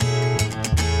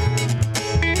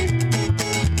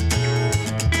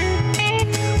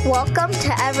Welcome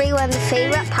to everyone's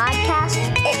favorite podcast.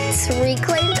 It's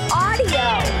Reclaimed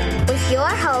Audio with your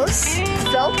hosts,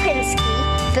 Phil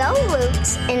Pinsky, Bill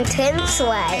Lutz, and Tim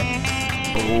Sway.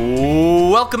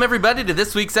 Welcome everybody to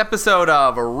this week's episode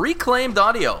of Reclaimed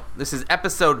Audio. This is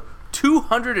episode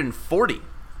 240.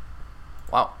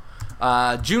 Wow.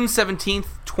 June 17th,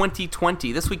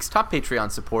 2020. This week's top Patreon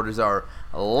supporters are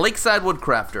Lakeside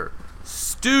Woodcrafter,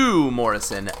 Stu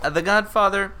Morrison, The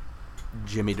Godfather,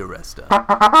 Jimmy DeResta,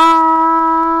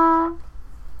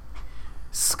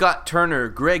 Scott Turner,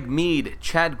 Greg Mead,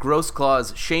 Chad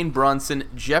Grossclaws, Shane Bronson,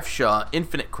 Jeff Shaw,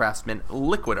 Infinite Craftsman,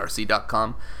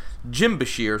 LiquidRC.com, Jim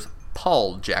Bashirs,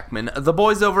 Paul Jackman, the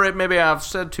boys over at Maybe I've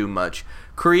Said Too Much,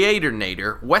 Creator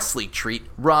Nader, Wesley Treat,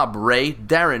 Rob Ray,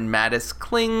 Darren Mattis,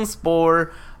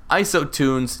 Klingspor,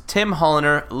 Isotunes, Tim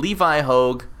Holliner, Levi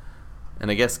Hogue,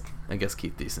 and I guess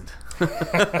Keith Decent.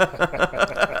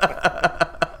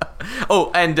 Oh,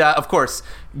 and of course,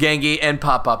 Gangi and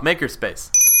Pop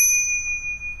Makerspace.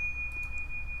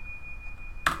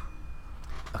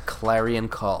 A clarion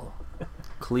call,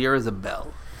 clear as a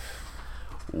bell.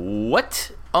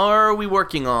 What are we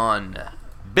working on?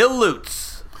 Bill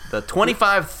Lutz, the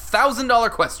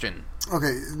 $25,000 question.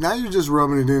 Okay, now you're just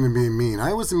rubbing it in and being mean.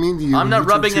 I wasn't mean to you. I'm not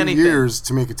rubbing anything. Years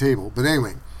to make a table, but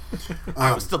anyway.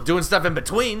 I was still doing stuff in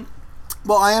between.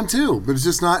 Well, I am too, but it's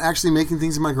just not actually making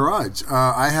things in my garage.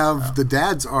 The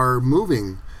dads are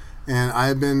moving, and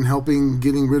I've been helping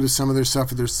getting rid of some of their stuff.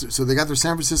 So they got their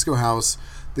San Francisco house.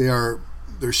 They're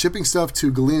shipping stuff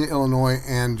to Galena, Illinois,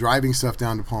 and driving stuff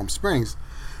down to Palm Springs.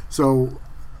 So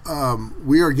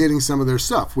we are getting some of their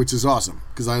stuff, which is awesome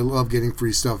because I love getting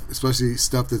free stuff, especially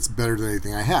stuff that's better than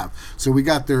anything I have. So we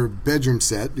got their bedroom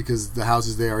set because the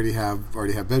houses they already have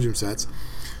bedroom sets.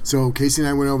 So Casey and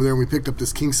I went over there and we picked up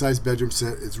this king-size bedroom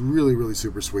set. It's really, really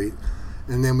super sweet.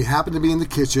 And then we happened to be in the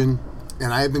kitchen,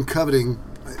 and I have been coveting.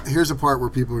 Here's a part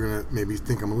where people are going to maybe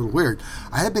think I'm a little weird.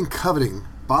 I have been coveting.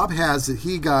 Bob has it.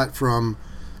 He got from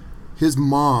his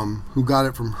mom, who got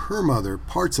it from her mother,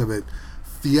 parts of it,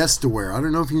 Fiestaware. I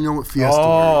don't know if you know what Fiestaware is.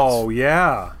 Oh,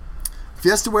 yeah.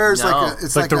 Fiestaware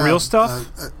is like the real stuff?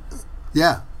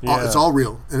 Yeah. It's all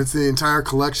real. And it's the entire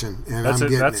collection. And I'm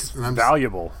getting it. That's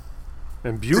valuable.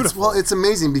 And beautiful. It's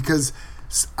amazing because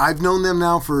I've known them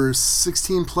now for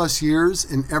 16 plus years,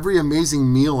 and every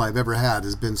amazing meal I've ever had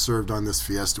has been served on this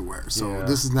Fiestaware. So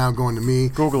this is now going to me.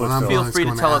 Google it. Feel free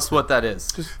to tell us what that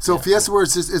is. Fiestaware,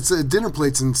 it's dinner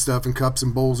plates and stuff and cups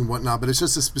and bowls and whatnot, but it's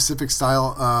just a specific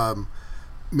style,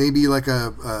 maybe like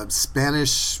a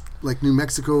Spanish, like New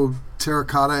Mexico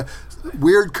terracotta.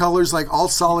 Weird colors, like all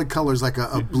solid colors, like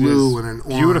a blue and an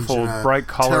orange. Beautiful, and a bright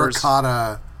colors.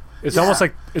 Terracotta. It is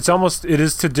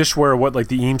to dishware what like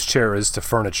the Eames chair is to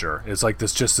furniture. It's like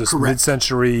this Correct.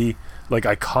 mid-century like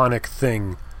iconic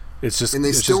thing. It's just and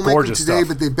they still make them today, stuff.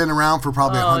 but they've been around for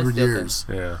probably 100 years.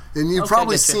 Yeah, and you've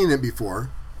probably seen it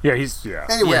before. Yeah,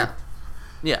 Anyway,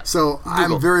 yeah. So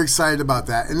Google. I'm very excited about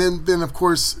that. And then of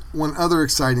course one other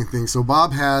exciting thing. So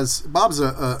Bob's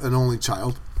an only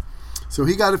child. So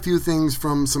he got a few things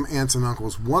from some aunts and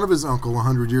uncles. One of his uncle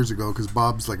 100 years ago, because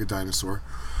Bob's like a dinosaur.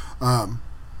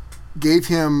 Gave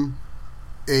him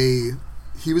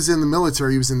he was in the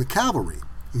military, he was in the cavalry,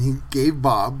 and he gave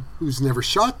Bob, who's never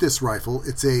shot this rifle,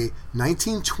 it's a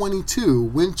 1922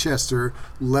 Winchester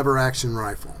lever action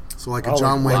rifle. So like a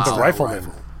John Wayne the rifleman.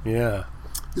 rifle. Yeah.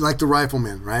 Like the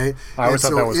rifleman, right? I always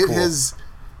thought that was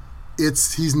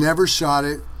cool. He's never shot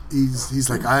it. He's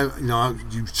like,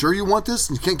 you sure you want this?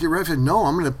 And you can't get rid of it? No,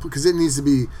 I'm going to, because it needs to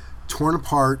be torn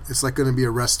apart. It's like going to be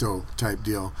a resto type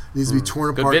deal. It needs to be torn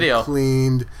apart and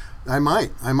cleaned. I might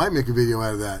make a video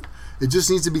out of that. It just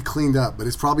needs to be cleaned up, but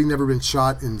it's probably never been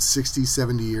shot in 60,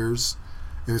 70 years,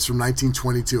 and it's from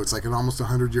 1922. It's like an almost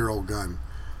 100-year-old gun.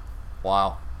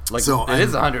 Wow. Like, so it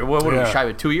is 100. What would we shy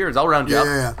with 2 years? I'll round you up.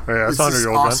 Yeah, it's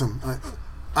 100-year-old awesome. Gun.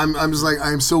 I'm just like,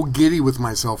 I'm so giddy with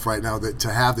myself right now that to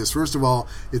have this. First of all,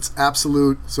 it's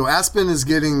absolute. So Aspen is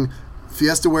getting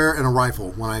Fiestaware and a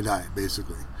rifle when I die,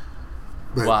 basically.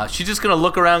 But wow, she's just going to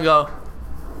look around and go,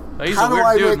 oh, he's how a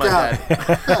weird dude, my dad.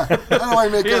 How do I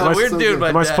make he's out? a weird dude, my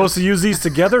dad. Am I supposed to use these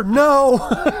together? No.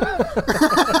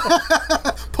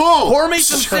 Pour me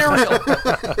some cereal.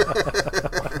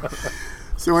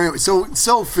 So anyway,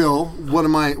 so Phil, what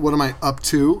am I up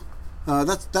to?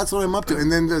 That's what I'm up to.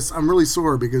 And then I'm really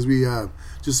sore because we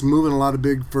just moving a lot of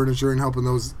big furniture and helping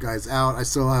those guys out. I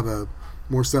still have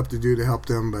more stuff to do to help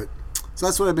them, but so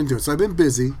that's what I've been doing. So I've been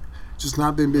busy. Just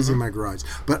not been busy in my garage.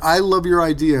 But I love your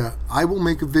idea. I will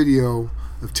make a video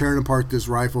of tearing apart this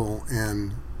rifle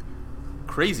and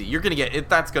crazy. You're gonna get it.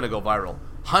 That's gonna go viral.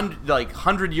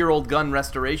 100-year-old gun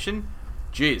restoration.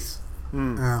 Jeez.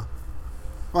 Yeah.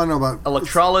 Well, I know about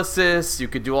electrolysis. You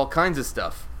could do all kinds of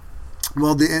stuff.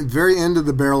 Well, the very end of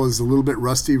the barrel is a little bit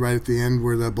rusty right at the end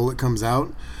where the bullet comes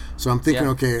out. So I'm thinking,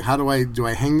 okay, how do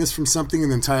I hang this from something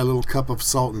and then tie a little cup of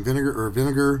salt and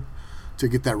vinegar to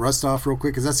get that rust off real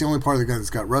quick? Because that's the only part of the gun that's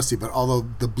got rusty. But although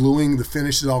the bluing, the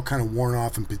finish is all kind of worn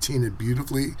off and patinaed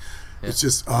beautifully, it's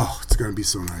just, it's going to be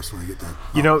so nice when I get that.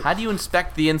 You know, how do you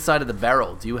inspect the inside of the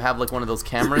barrel? Do you have like one of those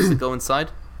cameras that go inside?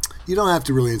 You don't have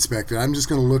to really inspect it. I'm just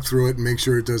going to look through it and make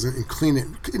sure it doesn't, and clean it.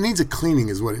 It needs a cleaning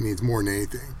is what it needs more than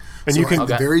anything. And so you can, at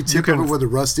the very tip of it where the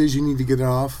rust is, you need to get it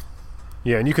off.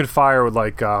 Yeah, and you can fire with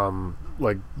like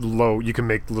low. You can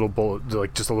make little bullet,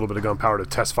 like just a little bit of gunpowder to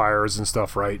test fires and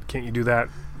stuff, right? Can't you do that?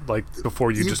 Like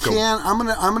before you just go. You can. I'm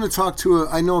gonna talk to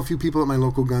I know a few people at my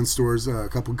local gun stores, a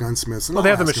couple gunsmiths. And well, they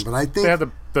have but I think they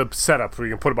have the setup where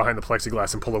you can put it behind the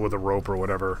plexiglass and pull it with a rope or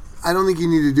whatever. I don't think you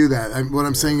need to do that. What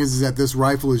I'm saying is that this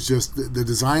rifle is just the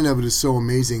design of it is so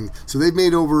amazing. So they've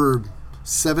made over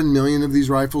 7 million of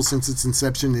these rifles since its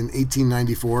inception in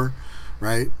 1894,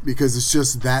 right? Because it's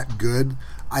just that good.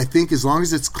 I think as long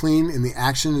as it's clean and the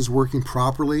action is working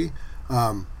properly,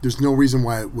 there's no reason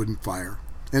why it wouldn't fire.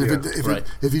 And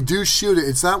if you do shoot it,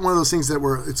 it's not one of those things that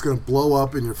where it's going to blow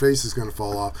up and your face is going to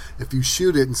fall off. If you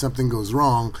shoot it and something goes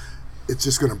wrong, it's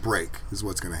just going to break is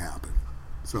what's going to happen.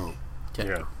 So,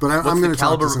 but I'm going to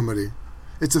talk to somebody.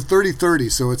 It's a 30-30,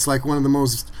 so it's like one of the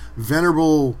most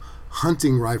venerable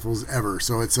hunting rifles ever.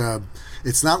 So it's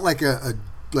not like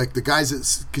like the guys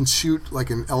that can shoot like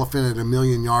an elephant at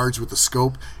 1,000,000 yards with a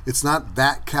scope. It's not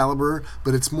that caliber,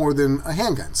 but it's more than a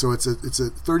handgun. So it's a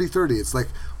 30-30. It's like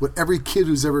what every kid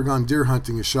who's ever gone deer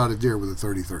hunting has shot a deer with a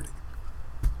 30-30.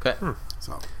 Okay.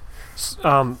 So,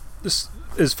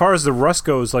 as far as the rust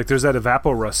goes, like there's that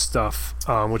EvapoRust stuff,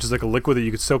 which is like a liquid that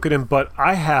you could soak it in. But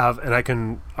I have,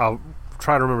 and I'll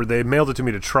try to remember. They mailed it to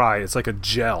me to try. It's like a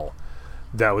gel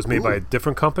that was made by a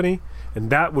different company. And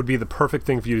that would be the perfect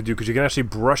thing for you to do because you can actually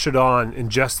brush it on in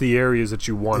just the areas that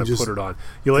you want to put it on.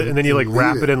 And then you like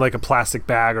wrap it in like a plastic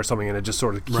bag or something, and it just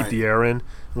sort of keep the air in and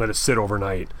let it sit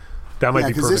overnight. That might be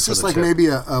perfect. Because it's just like maybe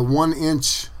a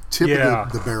 1-inch tip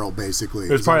of the barrel, basically.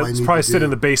 It's probably sit in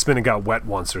the basement and got wet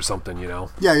once or something, you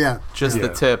know. Yeah. Just the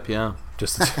tip,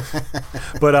 Just the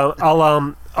tip. But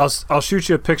I'll shoot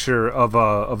you a picture of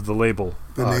the label.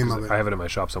 The name of it. I have it in my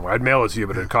shop somewhere. I'd mail it to you,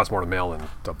 but it costs more to mail than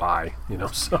to buy, you know.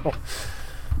 So.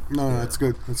 No, that's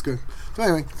good. That's good. So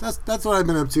anyway, that's what I've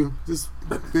been up to. Just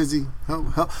busy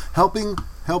helping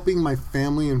my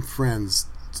family and friends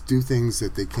do things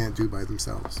that they can't do by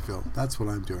themselves. Phil, that's what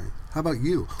I'm doing. How about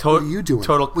you? What are you doing?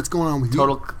 What's going on with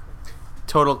you?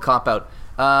 Total cop out.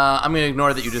 I'm going to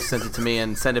ignore that you just sent it to me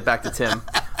and send it back to Tim.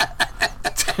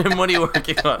 Tim, what are you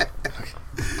working on?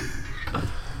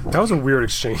 That was a weird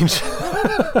exchange.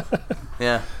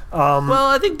 Yeah. Well,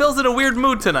 I think Bill's in a weird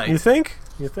mood tonight. You think?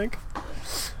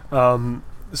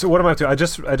 So what am I up to? I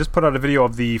just put out a video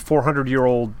of the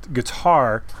 400-year-old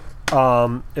guitar.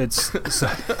 It's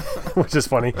which is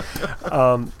funny.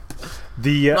 I'm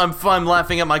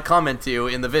laughing at my comment to you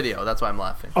in the video. That's why I'm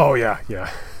laughing. Oh yeah.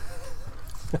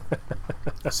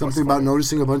 Something about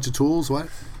noticing a bunch of tools. What?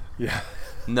 Yeah.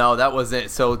 No, that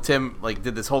wasn't. So Tim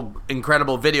did this whole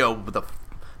incredible video with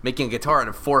making a guitar out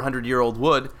of 400-year-old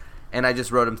wood, and I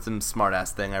just wrote him some smart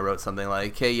ass thing. I wrote something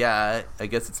like, "Hey, yeah, I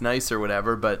guess it's nice or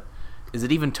whatever, but is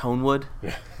it even tone wood?"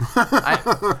 Yeah.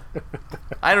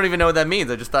 I don't even know what that means.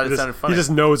 I just thought it sounded funny. He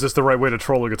just knows it's the right way to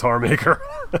troll a guitar maker.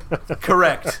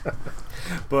 Correct.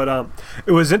 But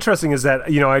it was interesting is that,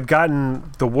 I'd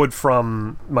gotten the wood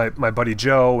from my buddy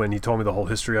Joe, and he told me the whole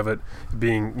history of it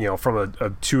being, from a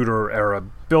Tudor era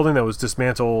building that was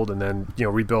dismantled and then,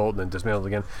 rebuilt and then dismantled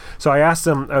again. So I asked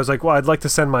him, I was like, well, I'd like to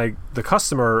send the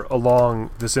customer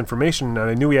along this information, and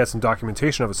I knew he had some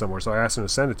documentation of it somewhere, so I asked him to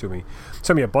send it to me.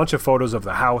 Sent me a bunch of photos of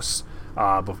the house,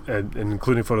 and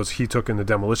including photos he took in the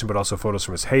demolition, but also photos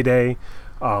from his heyday,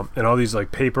 and all these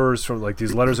papers from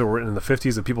these letters that were written in the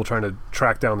 50s of people trying to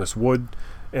track down this wood.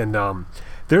 And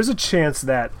there's a chance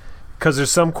that, because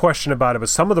there's some question about it, but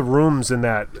some of the rooms in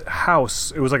that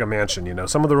house, it was like a mansion,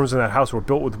 some of the rooms in that house were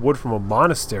built with wood from a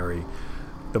monastery,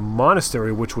 the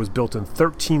monastery which was built in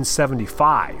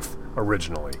 1375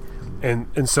 originally.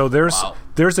 And so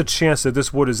there's a chance that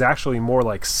this wood is actually more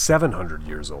like 700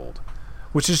 years old,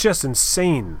 which is just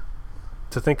insane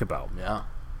to think about. Yeah.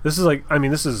 This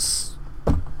is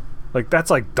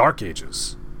that's like Dark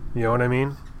Ages. You know what I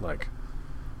mean?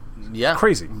 Yeah.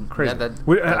 Crazy. Yeah,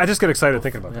 I just get excited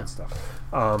thinking about that stuff.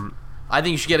 I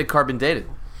think you should get it carbon dated.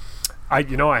 I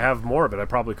have more of it. I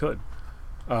probably could.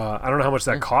 I don't know how much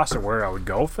that costs or where I would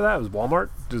go for that. Is Walmart?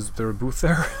 Is there a booth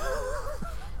there?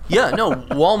 Yeah, no,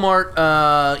 Walmart.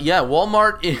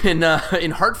 Walmart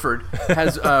in Hartford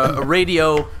has a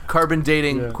radio carbon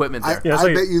dating equipment there.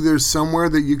 I bet you there's somewhere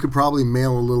that you could probably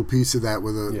mail a little piece of that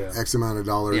with a X amount of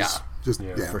dollars.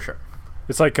 Yeah, for sure.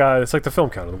 It's like the film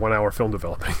counter, the 1 hour film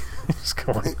developing. Just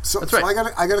go on. So I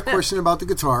got a question about the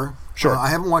guitar. Sure. I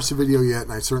haven't watched the video yet,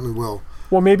 and I certainly will.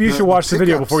 Well, maybe you should watch the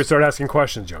video before you start asking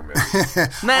questions, young man.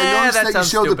 I noticed that you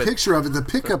showed the picture of it. The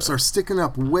pickups are sticking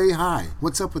up way high.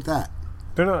 What's up with that?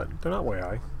 They're not way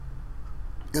high.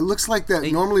 It looks like that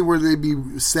normally where they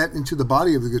be set into the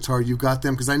body of the guitar, you've got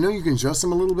them, because I know you can adjust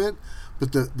them a little bit,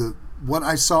 but the what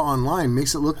I saw online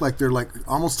makes it look like they're like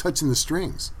almost touching the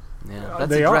strings. Yeah,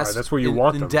 they are. That's where you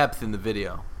want them. In depth in the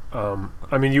video.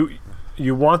 I mean,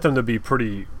 you want them to be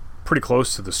pretty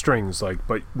close to the strings,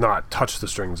 but not touch the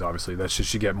strings. Obviously, that's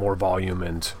just you get more volume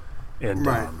and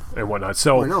whatnot.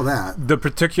 So I know that the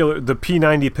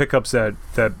P90 pickups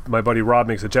that my buddy Rob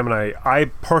makes at Gemini, I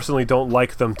personally don't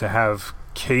like them to have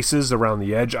cases around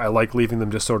the edge. I like leaving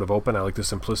them just sort of open. I like the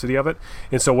simplicity of it.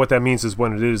 And so what that means is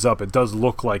when it is up, it does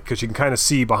look like, because you can kind of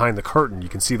see behind the curtain, you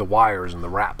can see the wires and the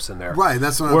wraps in there. Right,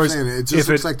 that's what I'm saying. It just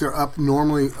looks like they're up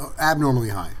abnormally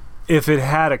high. If it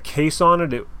had a case on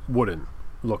it, it wouldn't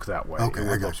look that way. Okay,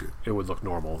 I got you. It would look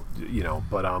normal,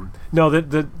 but no,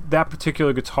 that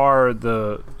particular guitar,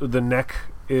 the neck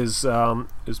is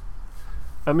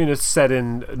I mean, it's set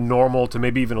in normal to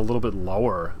maybe even a little bit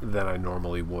lower than I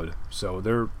normally would. So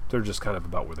they're just kind of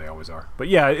about where they always are. But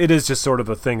yeah, it is just sort of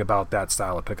a thing about that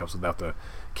style of pickups without the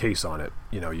case on it.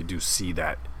 You do see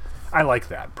that. I like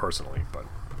that personally, but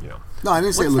No, I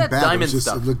didn't say it looked bad. It just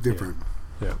stuff? It looked different.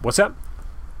 Yeah. What's that?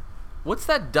 What's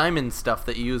that diamond stuff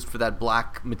that you used for that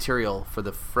black material for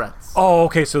the frets? Oh,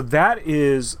 okay. So that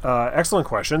is excellent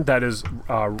question. That is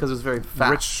because it's very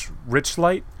fat.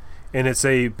 Richlite. And it's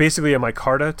basically a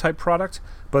micarta type product,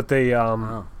 but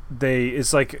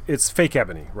it's fake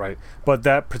ebony, right? But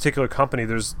that particular company,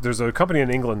 there's a company in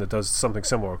England that does something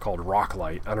similar called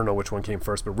Rocklite. I don't know which one came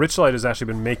first, but Richlite has actually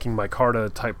been making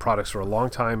micarta type products for a long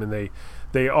time, and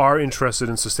they are interested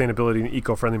in sustainability and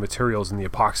eco-friendly materials and the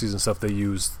epoxies and stuff they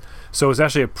use. So it's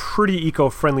actually a pretty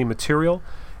eco-friendly material,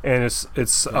 and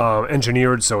it's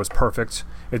engineered so it's perfect.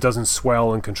 It doesn't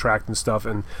swell and contract and stuff.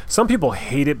 And some people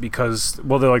hate it because,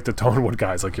 well, they're like the Tonewood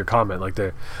guys, like your comment, like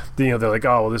they're like,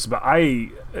 oh, well, this is. But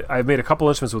I've made a couple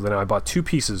instruments with it now. I bought two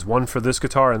pieces, one for this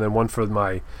guitar and then one for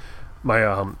my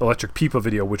electric Pipa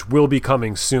video, which will be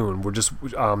coming soon. We're just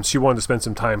she wanted to spend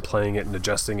some time playing it and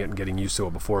adjusting it and getting used to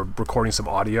it before recording some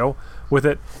audio with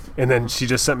it. And then she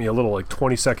just sent me a little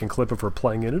 20-second clip of her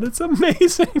playing it, and it's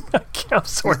amazing. I'm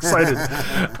so excited.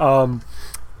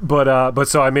 But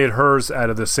so I made hers out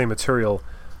of the same material,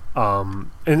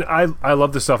 and I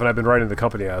love this stuff, and I've been writing to the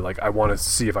company. I want to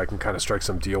see if I can kind of strike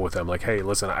some deal with them. Like, hey,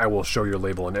 listen, I will show your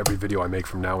label in every video I make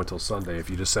from now until Sunday if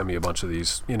you just send me a bunch of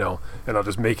these, and I'll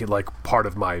just make it part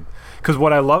of my. Because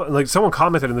what I love, someone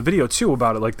commented in the video too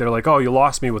about it. They're like, oh, you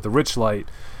lost me with the Richlite.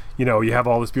 You have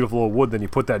all this beautiful old wood, then you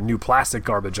put that new plastic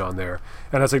garbage on there.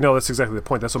 And I was like, no, that's exactly the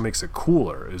point. That's what makes it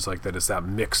cooler. Is that it's that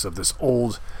mix of this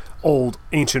old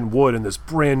ancient wood and this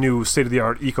brand new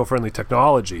state-of-the-art eco-friendly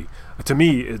technology. To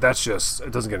me, it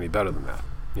doesn't get any better than that.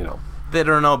 They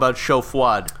don't know about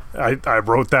chauffoid. I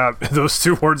wrote those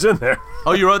two words in there.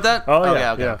 Oh, you wrote that? Oh,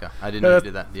 yeah. Okay. I didn't know you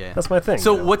did that. Yeah. That's my thing.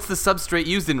 So what's the substrate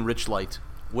used in Richlite?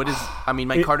 What is? I mean,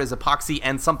 micarta is epoxy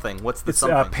and something. What's the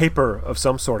something? It's paper of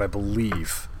some sort, I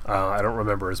believe. I don't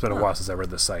remember. It's been a while since I read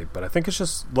the site, but I think it's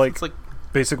just it's like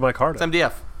basic micarta. It's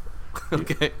MDF.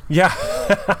 Okay. Yeah.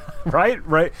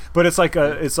 right. But it's like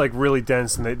really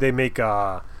dense, and they make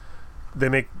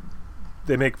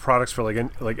products for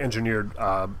like engineered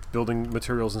building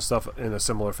materials and stuff in a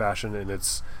similar fashion, and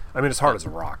it's hard as a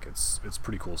rock. It's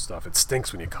pretty cool stuff. It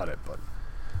stinks when you cut it, but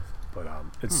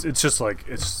it's just I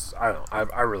don't know.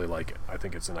 I really like it. I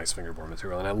think it's a nice fingerboard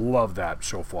material, and I love that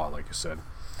chauffoid, like you said.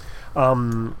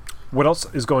 What else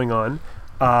is going on?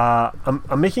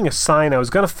 I'm making a sign. I was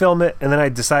going to film it, and then I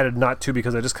decided not to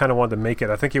because I just kind of wanted to make it.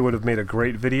 I think it would have made a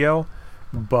great video,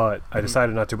 but I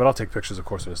decided not to. But I'll take pictures, of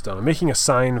course, when it's done. I'm making a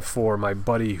sign for my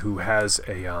buddy who has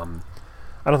a...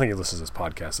 I don't think he listens to this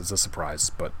podcast. It's a surprise,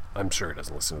 but I'm sure he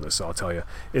doesn't listen to this, so I'll tell you.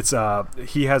 It's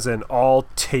he has an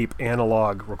all-tape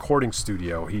analog recording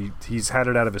studio. He's had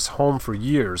it out of his home for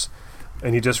years,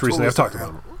 and he just recently... I've talked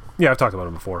about him. Yeah, I've talked about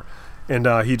him before. And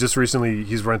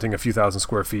he's renting a few thousand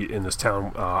square feet in this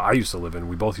town I used to live in.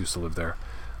 We both used to live there.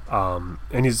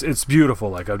 And it's beautiful.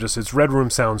 Like it's Red Room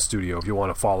Sound Studio. If you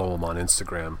want to follow him on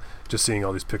Instagram, just seeing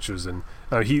all these pictures, and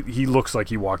he looks like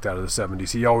he walked out of the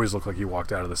 70s. He always looked like he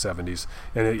walked out of the 70s.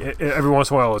 And every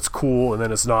once in a while, it's cool, and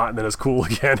then it's not, and then it's cool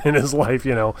again in his life.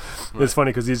 Right. It's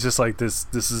funny because he's just like this.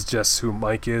 This is just who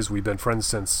Mike is. We've been friends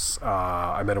since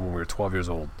I met him when we were 12 years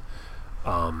old.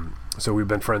 So we've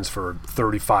been friends for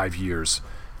 35 years.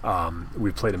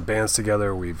 We've played in bands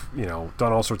together. We've,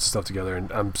 done all sorts of stuff together,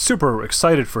 and I'm super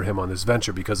excited for him on this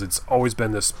venture because it's always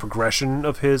been this progression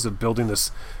of his of building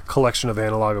this collection of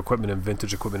analog equipment and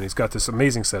vintage equipment. He's got this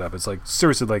amazing setup. It's like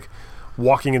seriously like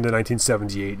walking into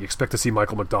 1978. You expect to see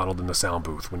Michael McDonald in the sound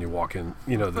booth when you walk in,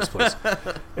 this place,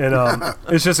 and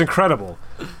it's just incredible,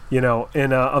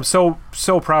 And I'm so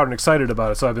proud and excited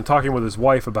about it. So I've been talking with his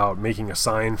wife about making a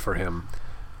sign for him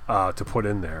to put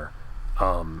in there.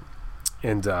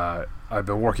 And I've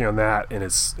been working on that, and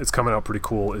it's coming out pretty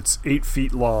cool. It's 8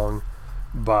 feet long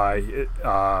by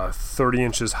 30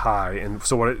 inches high, and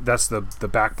so that's the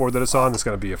backboard that it's on. It's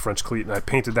going to be a French cleat, and I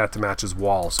painted that to match his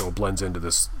wall, so it blends into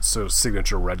this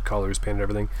signature red colors, painted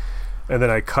everything. And then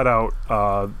I cut out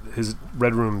his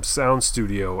Red Room Sound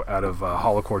Studio out of a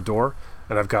hollow-core door,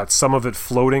 and I've got some of it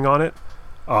floating on it.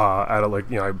 Out of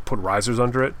I put risers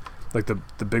under it, like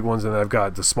the big ones, and then I've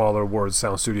got the smaller Ward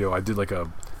Sound Studio. I did like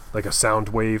a sound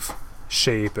wave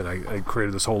shape, and I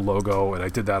created this whole logo, and I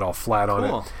did that all flat on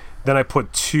it. Then I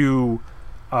put 2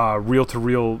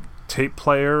 reel-to-reel tape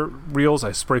player reels.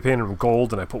 I spray painted them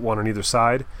gold, and I put one on either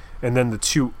side. And then the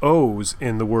 2 O's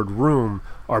in the word room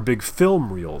are big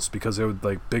film reels because they're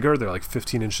bigger. They're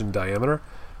 15 inch in diameter.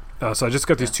 So I just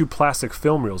got these 2 plastic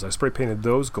film reels. I spray painted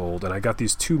those gold, and I got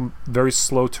these 2 very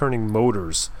slow turning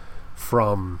motors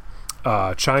from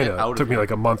China. It took me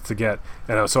a month to get,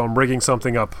 and so I'm rigging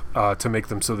something up to make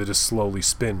them so they just slowly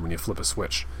spin when you flip a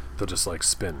switch. They'll just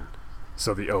spin,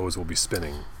 so the O's will be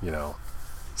spinning.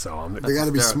 So they got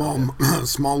to be small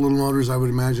little motors, I would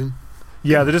imagine.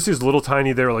 Yeah, they're just these little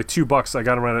tiny. They're $2. I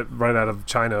got them right out of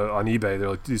China on eBay.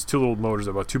 They're these 2 little motors,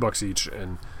 about $2 each,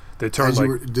 and they turn. As you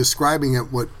were describing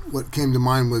it, what came to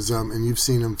mind was, and you've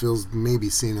seen them, Phil's maybe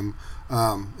seen them.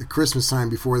 At Christmas time,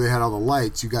 before they had all the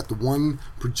lights, you got the one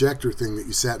projector thing that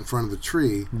you sat in front of the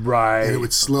tree, right? And it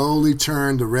would slowly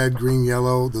turn to red, green,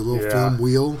 yellow. The little film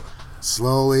wheel,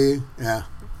 slowly. Yeah.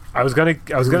 I was gonna take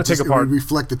apart. It would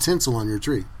reflect the tinsel on your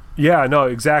tree. Yeah, no,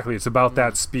 exactly. It's about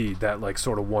that speed, that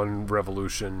sort of 1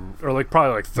 revolution, or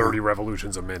probably 30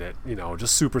 revolutions a minute.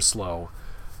 Just super slow.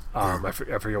 I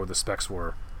forget what the specs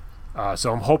were.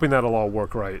 So I'm hoping that'll all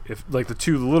work right. If the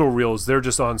 2 little reels, they're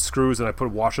just on screws, and I put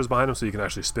washers behind them so you can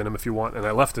actually spin them if you want. And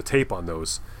I left the tape on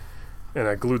those, and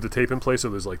I glued the tape in place so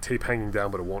there's tape hanging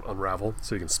down, but it won't unravel,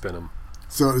 so you can spin them.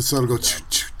 So it'll go.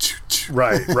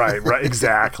 Right.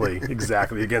 Exactly.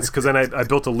 Because then I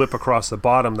built a lip across the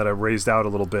bottom that I raised out a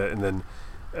little bit, and then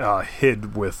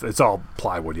hid with, it's all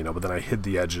plywood, but then I hid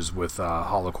the edges with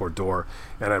hollow core door,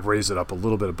 and I raised it up a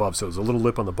little bit above, so there's a little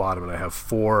lip on the bottom, and I have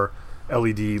 4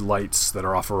 LED lights that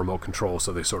are off a remote control,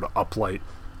 so they sort of uplight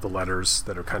the letters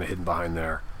that are kind of hidden behind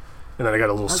there. And then I got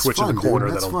a little switch in the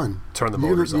corner that'll turn the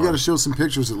motors on. You got to show some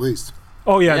pictures at least.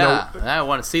 Oh yeah, no. I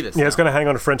want to see this. Yeah, it's going to hang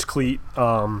on a French cleat.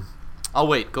 I'll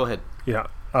wait. Go ahead. Yeah.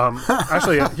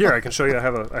 Actually, here I can show you. I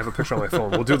have a picture on my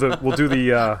phone. We'll do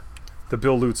the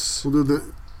Bill Lutz. We'll do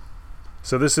the.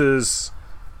 So this is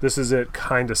it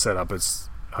kind of set up. It's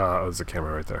there's a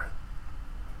camera right there,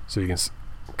 so you can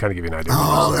kind of give you an idea.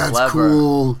 Oh, that's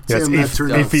cool. Yeah, it's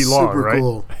 8 feet long, right?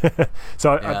 Cool.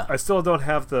 So I still don't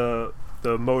have the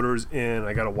motors in.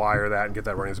 I got to wire that and get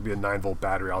that running. It's going to be a 9-volt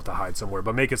battery. I'll have to hide somewhere,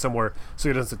 but make it somewhere so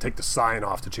he doesn't have to take the sign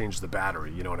off to change the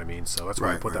battery. You know what I mean? So that's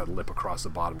why I put that lip across the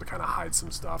bottom to kind of hide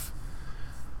some stuff.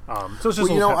 So it's just a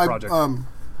little pet project.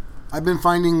 I've been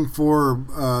finding for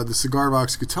the Cigar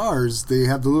Box guitars, they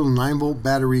have the little 9-volt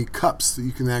battery cups that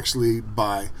you can actually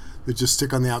buy that just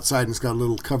stick on the outside, and it's got a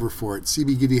little cover for it.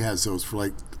 CB Giddy has those for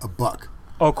 $1.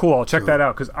 Oh, cool. I'll check that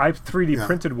out, because I 3D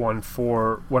printed one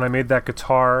for when I made that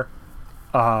guitar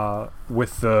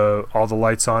with all the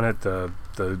lights on it, the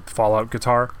Fallout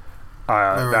guitar.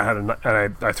 That had and I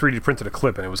 3D printed a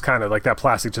clip, and it was kind of like that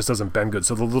plastic just doesn't bend good.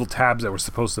 So the little tabs that were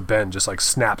supposed to bend just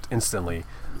snapped instantly,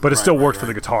 but it still worked for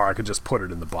the guitar. I could just put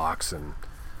it in the box,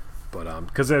 but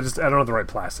because I don't have the right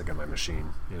plastic in my machine,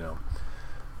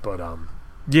 But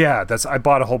yeah, I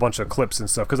bought a whole bunch of clips and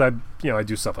stuff because I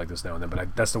do stuff like this now and then.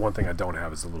 But that's the one thing I don't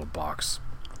have is the little box.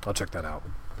 I'll check that out.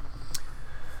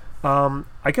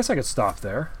 I guess I could stop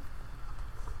there.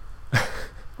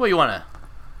 Well, you wanna?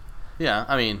 Yeah,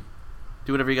 I mean.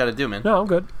 Do whatever you got to do, man. No, I'm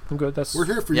good. We're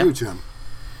here for you, Tim.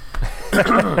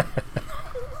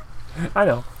 I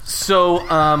know. So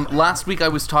last week I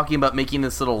was talking about making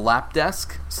this little lap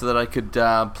desk so that I could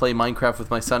play Minecraft with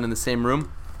my son in the same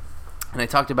room. And I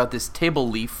talked about this table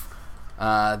leaf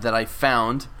that I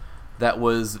found that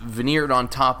was veneered on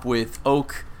top with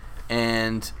oak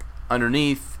and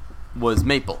underneath was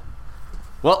maple.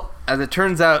 Well, as it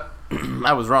turns out,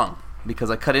 I was wrong because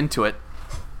I cut into it.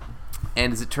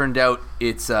 And as it turned out,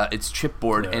 it's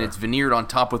chipboard and it's veneered on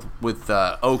top with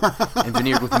oak and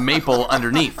veneered with maple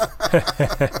underneath.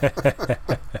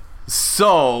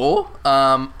 So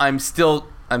I'm still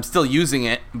using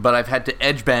it, but I've had to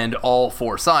edge band all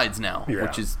four sides now,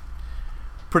 which is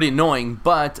pretty annoying.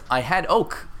 But I had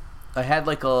oak. I had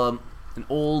like an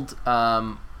old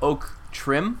oak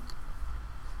trim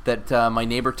that my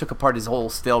neighbor took apart his whole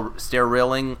stair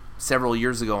railing several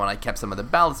years ago, and I kept some of the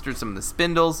balusters, some of the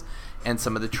spindles, and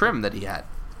some of the trim that he had.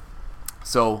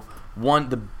 So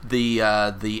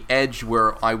the edge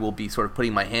where I will be sort of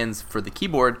putting my hands for the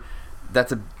keyboard,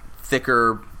 that's a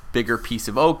thicker, bigger piece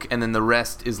of oak, and then the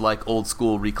rest is like old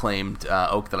school reclaimed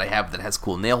oak that I have that has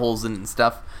cool nail holes in it and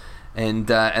stuff. And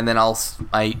then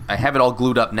I have it all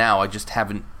glued up now. I just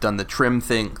haven't done the trim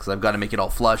thing because I've got to make it all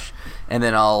flush, and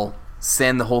then I'll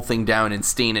sand the whole thing down and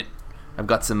stain it. I've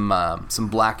got some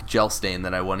black gel stain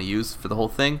that I want to use for the whole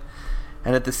thing.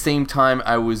 And at the same time,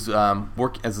 I was as I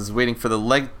was waiting for the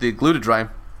glue to dry,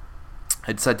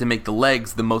 I decided to make the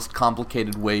legs the most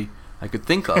complicated way I could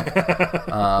think of.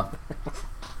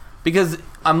 Because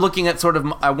I'm looking at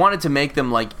I wanted to make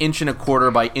them like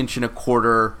 1.25 by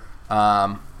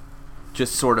 1.25,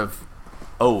 just sort of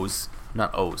O's,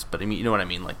 not O's, but I mean, you know what I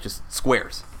mean, like just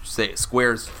squares. Just say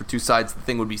squares for two sides, the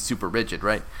thing would be super rigid,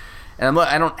 right? And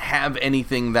I don't have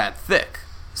anything that thick.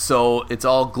 So it's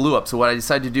all glue up. So what I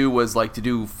decided to do was like to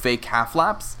do fake half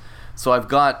laps. So I've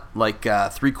got like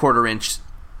 3/4 inch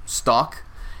stock,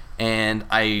 and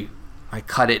I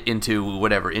cut it into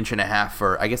whatever 1.5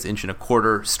 or I guess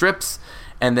 1.25 strips,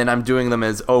 and then I'm doing them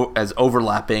as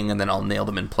overlapping, and then I'll nail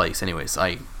them in place. Anyways,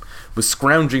 I was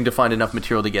scrounging to find enough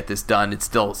material to get this done. It's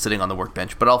still sitting on the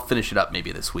workbench, but I'll finish it up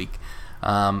maybe this week.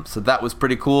 So that was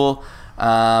pretty cool.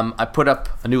 I put up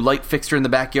a new light fixture in the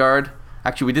backyard.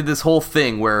 Actually, we did this whole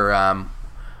thing where,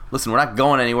 listen, we're not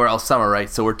going anywhere all summer, right?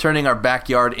 So we're turning our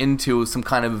backyard into some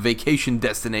kind of vacation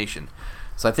destination.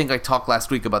 So I think I talked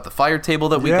last week about the fire table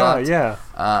that we got.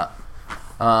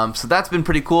 So that's been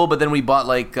pretty cool. But then we bought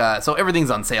so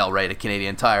everything's on sale, right, at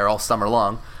Canadian Tire all summer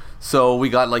long. So we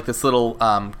got like this little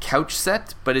couch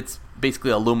set, but it's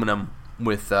basically aluminum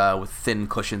with thin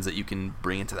cushions that you can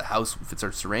bring into the house if it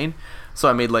starts to rain. So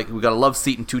I made we got a love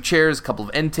seat and 2 chairs, a couple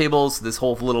of end tables. This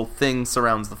whole little thing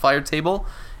surrounds the fire table,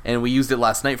 and we used it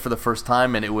last night for the first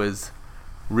time, and it was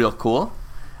real cool.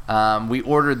 We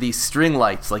ordered these string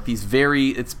lights, like these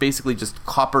it's basically just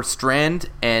copper strand,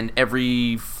 and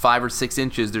every 5 or 6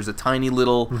 inches there's a tiny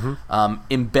little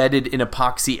embedded in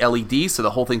epoxy LED, so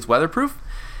the whole thing's weatherproof.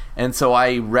 And so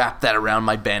I wrapped that around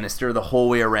my banister the whole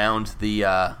way around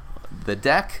the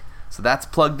deck, so that's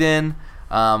plugged in.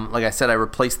 Like I said, I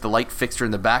replaced the light fixture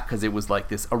in the back because it was like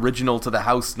this original to the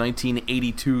house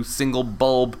 1982 single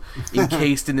bulb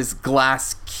encased in this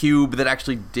glass cube that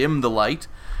actually dimmed the light,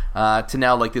 to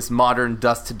now like this modern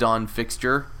dusk to dawn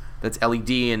fixture that's LED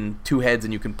and 2 heads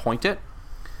and you can point it.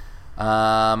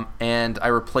 And I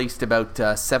replaced about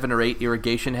 7 or 8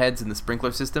 irrigation heads in the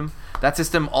sprinkler system. That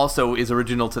system also is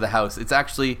original to the house. It's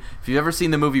actually, if you've ever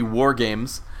seen the movie War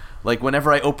Games, like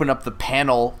whenever I open up the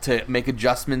panel to make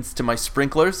adjustments to my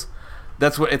sprinklers,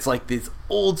 that's what it's like, this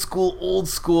old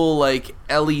school like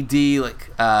LED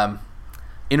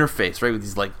interface, right, with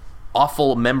these like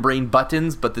awful membrane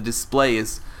buttons, but the display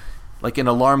is like an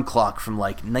alarm clock from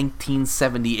like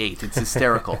 1978. It's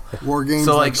hysterical. War Games,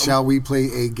 so like Shall We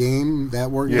Play a Game? That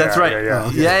War Game? That's right.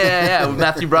 Yeah. With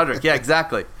Matthew Broderick. Yeah,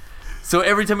 exactly. So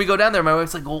every time we go down there, my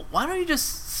wife's like, well, why don't you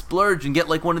just splurge and get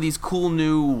like one of these cool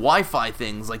new Wi-Fi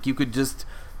things? Like you could just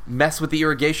mess with the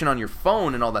irrigation on your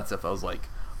phone and all that stuff. I was like,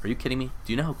 are you kidding me?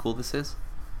 Do you know how cool this is?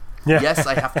 Yeah. Yes,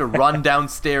 I have to run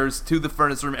downstairs to the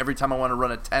furnace room every time I want to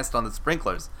run a test on the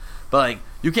sprinklers. But like,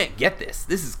 you can't get this.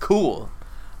 This is cool.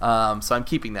 So I'm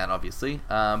keeping that, obviously.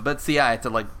 But see, I had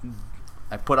to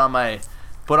I put on my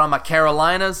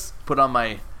Carolinas, put on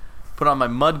my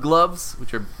mud gloves,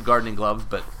 which are gardening gloves,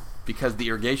 but because the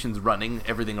irrigation's running,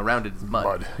 everything around it is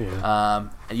mud. I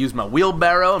used my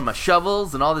wheelbarrow and my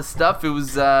shovels and all this stuff. It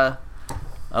was, I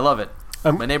love it.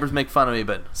 My neighbors make fun of me,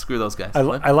 but screw those guys. I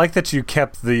like that you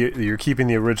kept you're keeping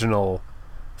the original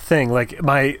thing. Like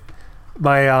my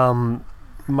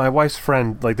my wife's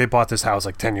friend, like, they bought this house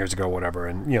like 10 years ago or whatever,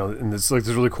 and and it's like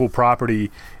this really cool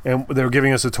property, and they were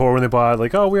giving us a tour when they bought it,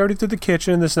 like, oh, we already did the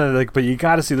kitchen, this and that, like, but you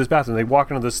got to see this bathroom. They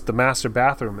walk into the master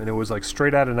bathroom, and it was like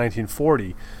straight out of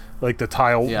 1940, like the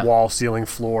tile wall, ceiling,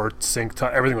 floor, sink,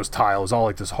 everything was tile. It was all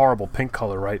like this horrible pink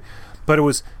color, right? But it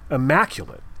was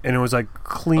immaculate, and it was like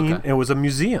clean. Okay. It was a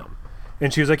museum.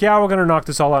 And she was like, yeah, we're going to knock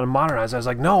this all out and modernize it. I was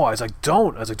like, no. I was like,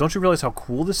 don't. I was like, don't you realize how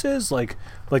cool this is? Like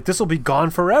this will be gone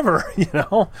forever,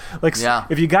 Like,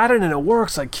 if you got it and it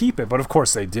works, like, keep it. But, of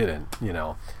course, they didn't,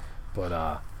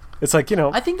 But it's like,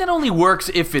 I think that only works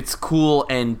if it's cool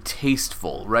and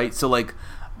tasteful, right? So, like,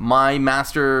 my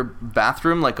master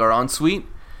bathroom, like our ensuite,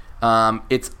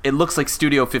 it looks like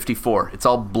Studio 54. It's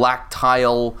all black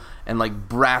tile and, like,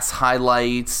 brass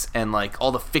highlights, and, like,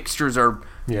 all the fixtures are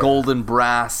golden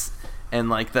brass. And,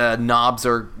 like, the knobs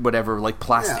are whatever, like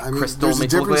plastic crystal. There's a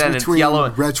difference between yellow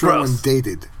retro and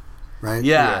dated, right?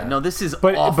 Yeah, no, this is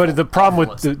awful. But the problem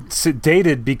with the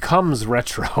dated becomes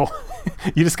retro.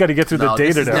 You just got to get through the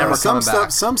dated era.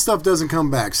 Some stuff doesn't come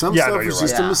back. Some stuff is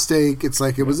just a mistake. It's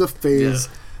like it was a phase.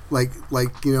 Yeah.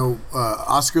 Like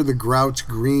Oscar the Grouch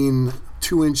green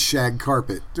 2-inch shag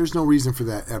carpet. There's no reason for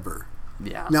that ever.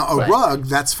 Yeah. Now, a rug,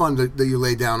 that's fun that you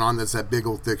lay down on. That's that big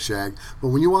old thick shag. But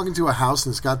when you walk into a house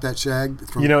and it's got that shag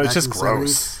from it's just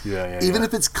gross. 70s, even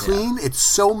if it's clean, it's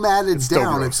so matted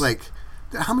down. It's like,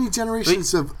 how many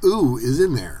generations of ooh is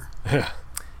in there?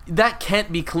 That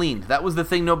can't be cleaned. That was the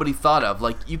thing nobody thought of.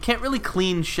 Like, you can't really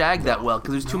clean shag that well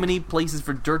because there's too many places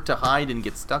for dirt to hide and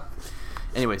get stuck.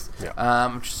 Anyways,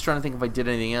 I'm just trying to think if I did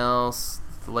anything else.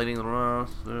 The lighting, I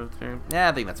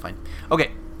think that's fine. Okay.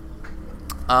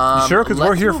 Sure, because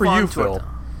we're here for you, Phil.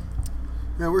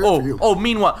 Yeah, we're here for you. Oh,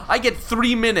 meanwhile, I get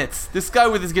 3 minutes. This guy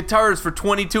with his guitars for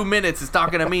 22 minutes is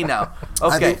talking to me now.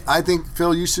 Okay. I think,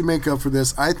 Phil, you should make up for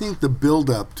this. I think the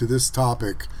build-up to this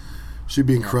topic should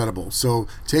be incredible. So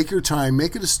take your time,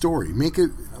 make it a story. Make it,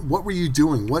 what were you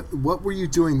doing? What were you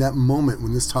doing that moment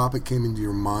when this topic came into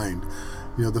your mind?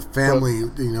 The family,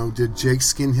 did Jake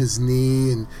skin his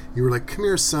knee? And you were like, come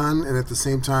here, son. And at the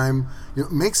same time,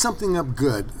 make something up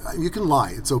good. You can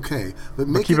lie. It's okay. But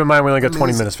keep in mind, we only got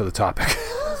 20 minutes for the topic.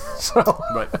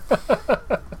 Right.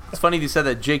 It's funny you said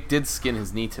that Jake did skin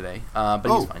his knee today. But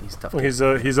he's fine. He's tough.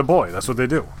 Well, he's a boy. That's what they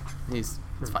do. It's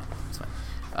fine. It's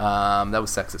fine. That was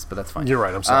sexist, but that's fine. You're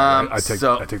right. I'm sorry. I take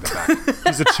that back.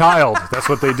 He's a child. That's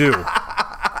what they do.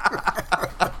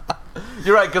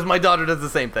 You're right, because my daughter does the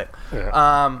same thing.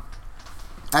 Yeah.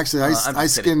 Actually, I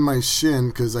skinned my shin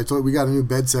because I told we got a new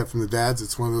bed set from the dads.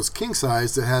 It's one of those king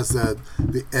size that has the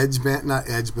edge band, not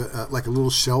edge, but like a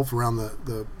little shelf around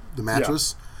the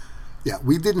mattress. Yeah,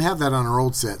 we didn't have that on our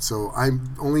old set, so I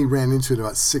only ran into it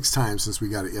about 6 times since we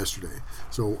got it yesterday.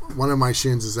 So one of my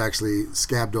shins is actually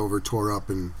scabbed over, tore up,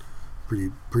 and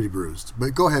pretty bruised.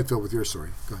 But go ahead, Phil, with your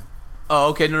story. Go ahead. Oh,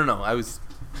 okay. No. I was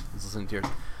listening to yours.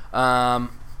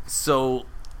 So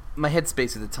my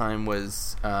headspace at the time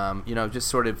was, just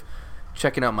sort of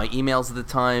checking out my emails at the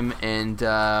time, and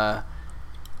I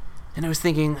was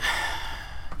thinking,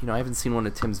 I haven't seen one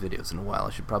of Tim's videos in a while. I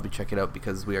should probably check it out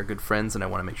because we are good friends, and I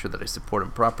want to make sure that I support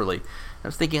him properly. And I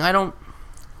was thinking, I don't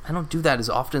do that as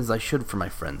often as I should for my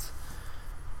friends.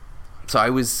 So I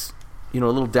was, a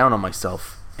little down on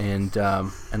myself, and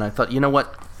I thought, you know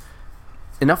what?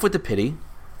 Enough with the pity.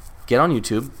 Get on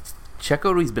YouTube, check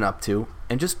out what he's been up to,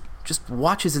 and just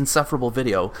watch his insufferable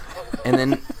video,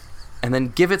 and then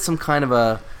give it some kind of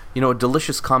a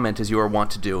delicious comment as you are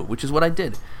wont to do, which is what I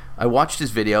did. I watched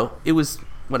his video. It was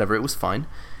whatever. It was fine,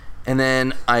 and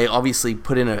then I obviously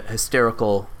put in a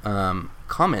hysterical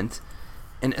comment.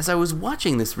 And as I was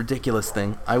watching this ridiculous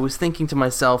thing, I was thinking to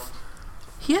myself,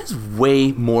 he has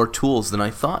way more tools than I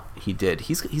thought he did.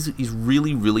 He's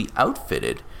really, really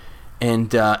outfitted.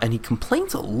 And he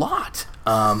complains a lot,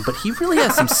 but he really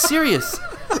has some serious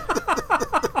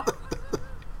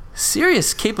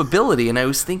capability. And I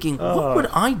was thinking, what would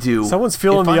I do? Someone's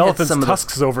feeling the elephant's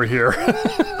tusks over here.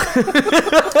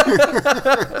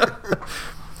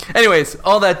 Anyways,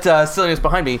 all that silliness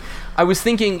behind me, I was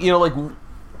thinking,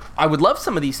 I would love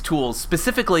some of these tools.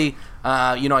 Specifically,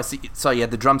 I saw you had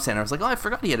the drum sander. I was like, I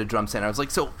forgot he had a drum sander. I was like,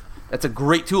 so... That's a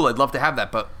great tool. I'd love to have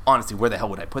that, but honestly, where the hell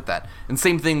would I put that? And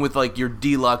same thing with like your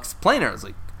deluxe planer. I was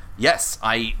like, yes,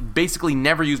 I basically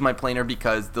never use my planer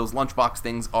because those lunchbox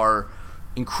things are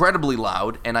incredibly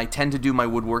loud, and I tend to do my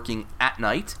woodworking at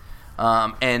night.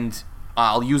 And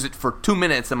I'll use it for 2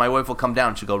 minutes, and my wife will come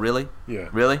down. She'll go, "Really? Yeah,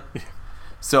 really."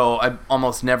 So I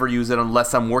almost never use it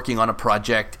unless I'm working on a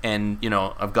project, and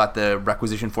I've got the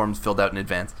requisition forms filled out in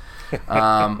advance.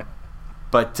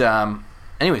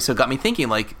 anyway, so it got me thinking,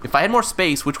 like, if I had more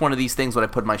space, which one of these things would I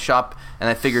put in my shop? And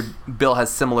I figured Bill has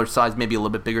similar size, maybe a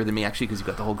little bit bigger than me, actually, because you've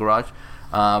got the whole garage.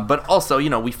 But also,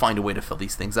 we find a way to fill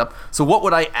these things up. So what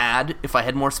would I add if I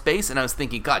had more space? And I was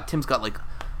thinking, God, Tim's got like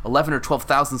 11 or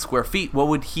 12,000 square feet. What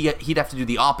would he'd have to do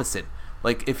the opposite?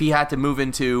 Like, if he had to move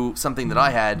into something that I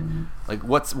had, like,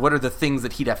 what are the things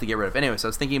that he'd have to get rid of? Anyway, so I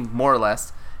was thinking more or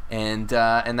less, and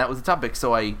that was the topic.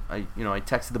 So I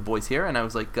texted the boys here, and I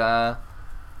was like,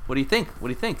 what do you think? What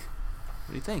do you think?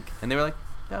 What do you think? And they were like,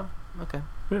 yeah, okay.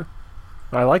 Yeah.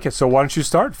 I like it. So why don't you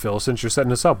start, Phil, since you're setting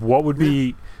this up? What would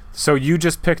be... So you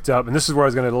just picked up, and this is where I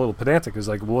was going to get a little pedantic, is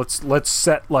like, well, let's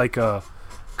set like a...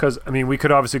 Because, I mean, we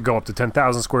could obviously go up to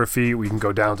 10,000 square feet. We can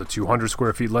go down to 200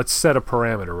 square feet. Let's set a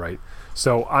parameter, right?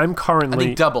 So I'm currently... I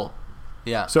think double.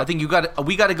 Yeah. So I think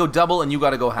we got to go double and you got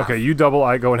to go half. Okay, you double,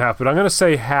 I go in half. But I'm going to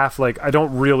say half. Like, I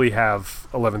don't really have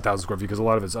 11,000 square feet because a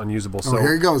lot of it's unusable. So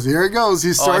here he goes.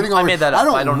 He's starting I made that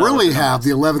up. I don't really have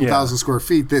the 11,000 square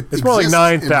feet that it's more like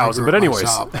 9,000. But anyways,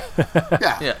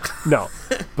 yeah. No,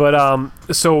 but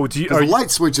so do you? The light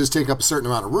switches take up a certain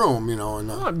amount of room,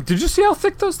 And did you see how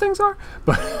thick those things are?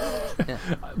 But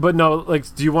but no,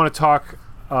 like, do you want to talk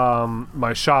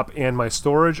my shop and my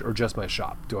storage, or just my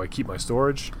shop? Do I keep my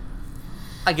storage?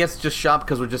 I guess just shop,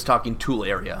 because we're just talking tool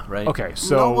area, right? Okay,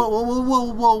 so...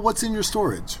 Well, what's in your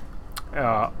storage?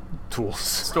 Tools.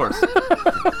 Stores.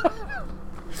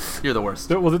 You're the worst.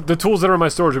 The tools that are in my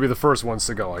storage will be the first ones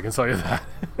to go, I can tell you that.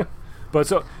 But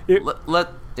so...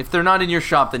 if they're not in your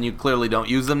shop, then you clearly don't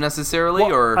use them necessarily,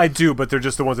 or... I do, but they're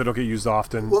just the ones that don't get used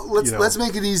often. Well, let's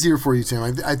make it easier for you, Tim.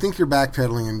 I think you're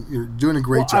backpedaling, and you're doing a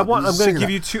great job. I'm going to give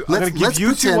you two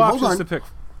options to pick.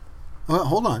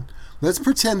 Hold on. Let's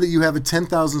pretend that you have a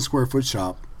 10,000 square foot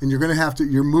shop, and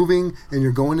you're moving, and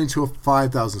you're going into a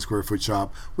 5,000 square foot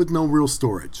shop with no real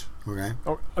storage. Okay.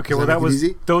 Okay. Well,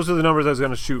 those are the numbers I was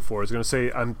going to shoot for. I was going to say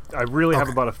I really have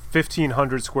about a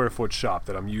 1,500 square foot shop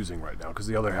that I'm using right now, because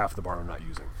the other half of the barn I'm not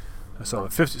using.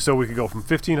 So we could go from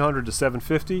 1,500 to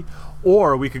 750,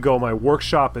 or we could go. My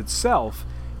workshop itself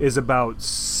is about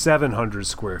 700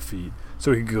 square feet, so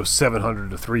we could go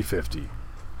 700 to 350.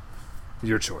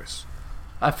 Your choice.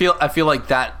 I feel like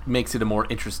that makes it a more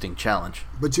interesting challenge.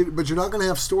 But you're not going to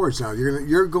have storage now.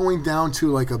 You're going down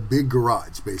to like a big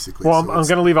garage, basically. Well, I'm going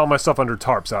to leave all my stuff under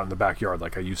tarps out in the backyard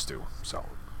like I used to. So,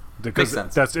 because makes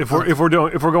sense. That's if we're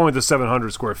going to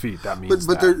 700 square feet, that means.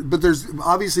 But there's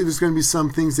obviously going to be some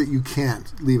things that you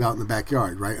can't leave out in the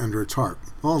backyard, right, under a tarp.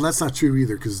 Well, that's not true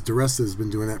either, because DeResta has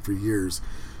been doing that for years.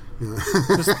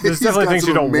 There's definitely things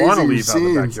you don't want to leave out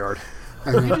in the backyard.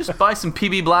 You just buy some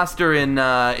PB Blaster in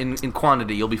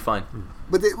quantity. You'll be fine.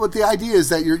 But the idea is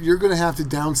that you're going to have to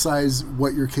downsize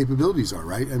what your capabilities are,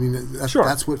 right? I mean,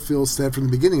 that's what Phil said from the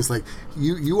beginning. It's like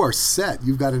you are set.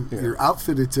 You've got you're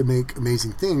outfitted to make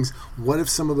amazing things. What if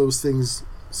some of those things?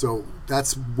 So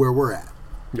that's where we're at.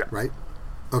 Yeah. Right.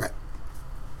 Okay.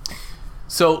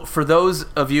 So for those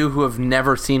of you who have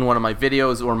never seen one of my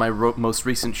videos or my most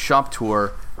recent shop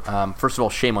tour, first of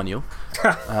all, shame on you.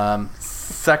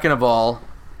 Second of all,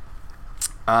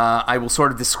 I will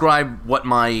sort of describe what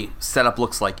my setup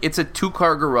looks like. It's a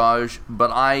 2-car garage, but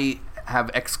I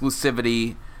have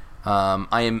exclusivity.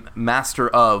 I am master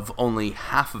of only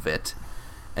half of it.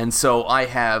 And so I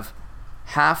have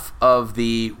half of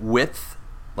the width,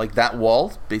 like that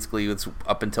wall. Basically, it's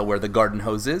up until where the garden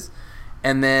hose is.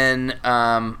 And then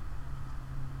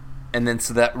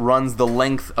so that runs the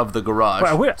length of the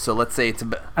garage. So let's say it's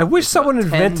about... I wish someone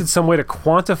invented some way to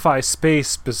quantify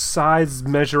space besides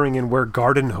measuring in where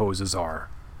garden hoses are.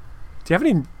 Do you have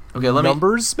any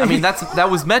numbers? I mean, that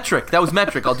was metric.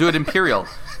 I'll do it imperial.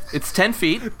 It's 10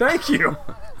 feet. Thank you.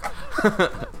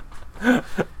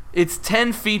 It's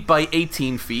 10 feet by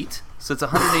 18 feet. So it's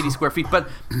 180 square feet. But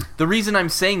the reason I'm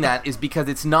saying that is because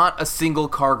it's not a single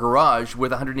car garage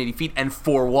with 180 feet and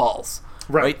 4 walls.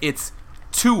 Right? It's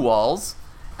 2 walls,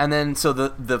 and then so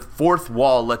the fourth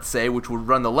wall, let's say, which would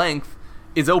run the length,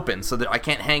 is open, so that I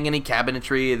can't hang any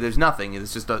cabinetry. There's nothing.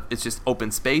 It's just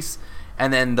open space.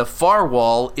 And then the far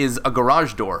wall is a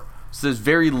garage door, so there's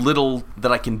very little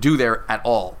that I can do there at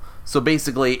all. So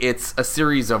basically, it's a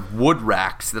series of wood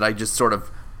racks that I just sort of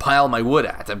pile my wood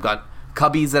at. I've got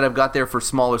cubbies that I've got there for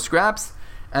smaller scraps,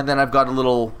 and then I've got a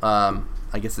little,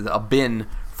 I guess, a bin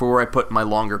for where I put my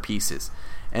longer pieces.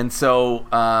 And so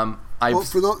for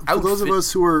those of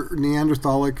us who are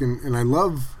Neanderthalic, and I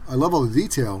love all the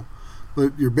detail,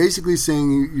 but you're basically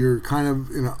saying you're kind of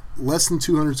in less than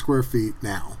 200 square feet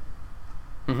now,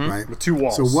 right? With 2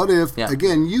 walls. So what if,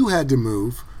 again, you had to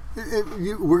move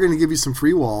We're going to give you some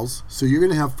free walls, so you're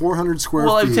going to have 400 square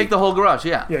Well, I feet. would take the whole garage,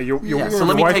 yeah. Yeah, So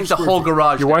let me take the whole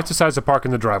garage. Your down. wife decides to park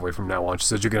in the driveway from now on. She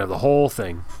says you're going to have the whole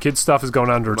thing. Kids' stuff is going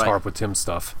under its tarp with Tim's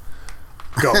stuff.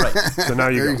 Go. Right. So now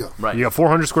There you you go. go. Right. You got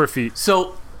 400 square feet.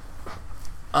 So,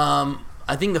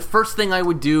 I think the first thing I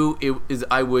would do is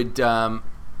I would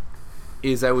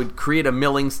create a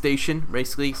milling station,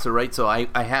 basically. So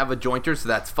I have a jointer, so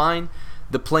that's fine.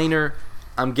 The planer,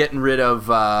 I'm getting rid of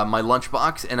my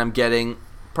lunchbox, and I'm getting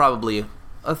probably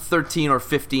a 13 or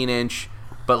 15 inch,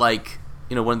 but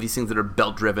one of these things that are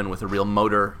belt driven with a real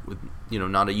motor, with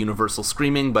not a universal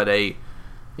screaming, but a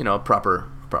proper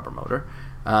motor.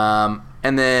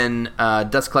 And then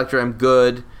dust collector, I'm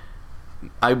good.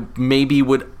 I maybe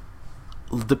would,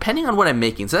 depending on what I'm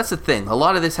making. So that's the thing. A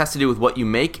lot of this has to do with what you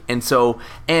make. And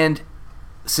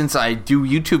since I do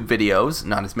YouTube videos,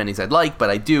 not as many as I'd like, but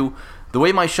I do, the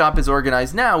way my shop is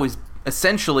organized now is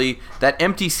essentially that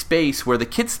empty space where the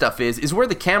kid stuff is where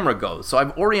the camera goes. So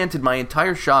I've oriented my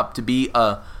entire shop to be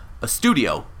a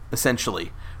studio,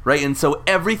 essentially, right? And so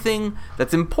everything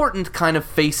that's important kind of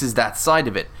faces that side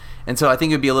of it. And so I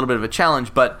think it would be a little bit of a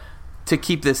challenge, but to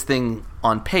keep this thing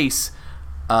on pace,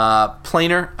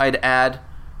 planer I'd add.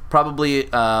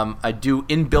 Probably I'd do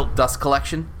inbuilt dust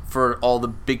collection for all the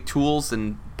big tools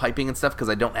and piping and stuff, because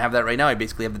I don't have that right now. I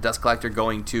basically have the dust collector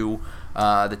going to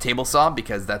the table saw,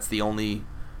 because that's the only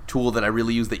tool that I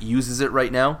really use that uses it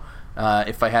right now.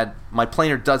 If I had, my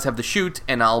planer does have the chute,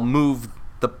 and I'll move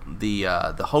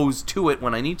the hose to it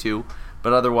when I need to,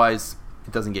 but otherwise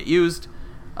it doesn't get used.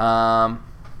 And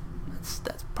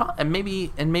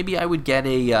maybe I would get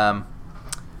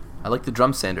I like the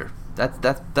drum sander.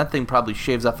 That thing probably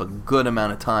shaves off a good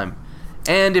amount of time.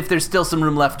 And if there's still some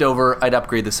room left over, I'd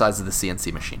upgrade the size of the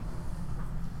CNC machine.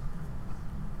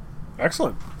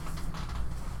 Excellent.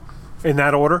 In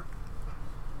that order?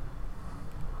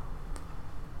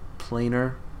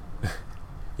 Planer.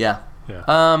 Yeah.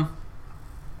 Yeah.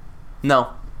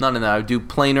 No, not in that. I would do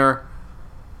planer.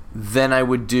 Then I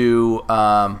would do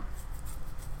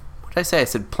what did I say? I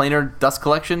said planer, dust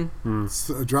collection, It's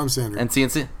a drum sander. and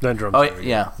CNC. Then drum. Oh sander,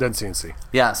 yeah. Then CNC.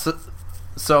 Yeah.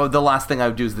 So the last thing I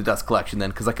would do is the dust collection then,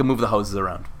 because I can move the hoses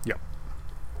around Yeah.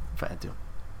 if I had to.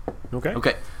 Okay.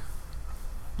 Okay.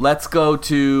 Let's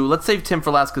save Tim for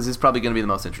last, because he's probably going to be the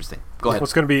most interesting. Go ahead. Well,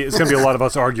 it's gonna be a lot of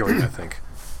us arguing, I think.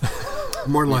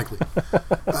 More than likely.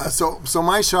 So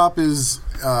my shop is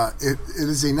it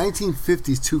is a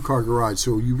 1950s 2-car garage.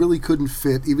 So you really couldn't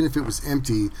fit, even if it was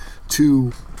empty,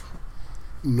 2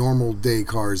 normal day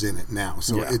cars in it now.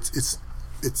 So Yeah.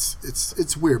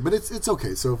 it's weird, but it's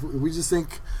okay. So if we just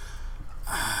think,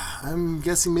 I'm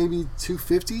guessing maybe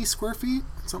 250 square feet,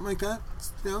 something like that.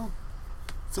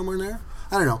 Somewhere in there.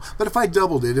 I don't know. But if I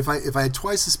doubled it, if I had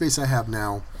twice the space I have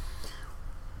now,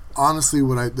 honestly,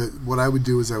 what I would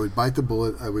do is I would bite the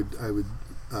bullet. I would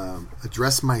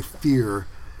address my fear,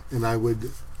 and I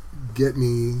would get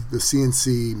me the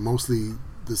CNC, mostly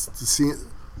the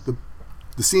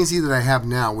CNC that I have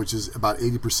now, which is about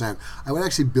 80%. I would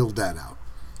actually build that out,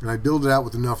 and I'd build it out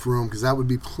with enough room, because that would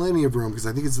be plenty of room, because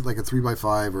I think it's like a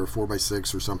 3x5 or a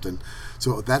 4x6 or something.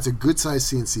 So that's a good size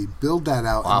CNC. Build that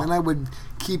out, Wow. and then I would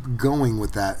keep going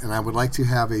with that, and I would like to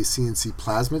have a CNC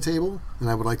plasma table, and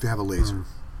I would like to have a laser.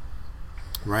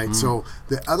 Right? So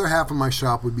the other half of my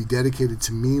shop would be dedicated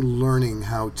to me learning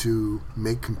how to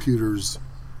make computers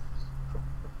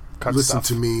Cut listen stuff.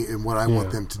 to me and what I want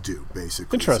Yeah. them to do,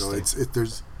 basically. Interesting. So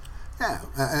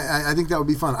I think that would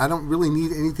be fun. I don't really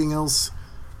need anything else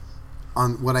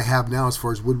on what I have now as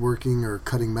far as woodworking or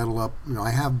cutting metal up. I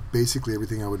have basically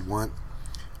everything I would want.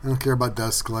 I don't care about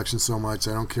dust collection so much.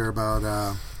 I don't care about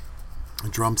a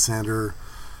drum sander.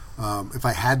 If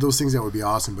I had those things, that would be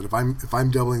awesome. But if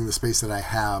I'm doubling the space that I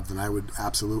have, then I would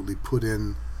absolutely put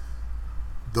in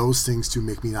those things to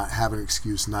make me not have an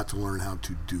excuse not to learn how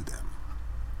to do them.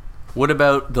 What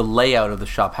about the layout of the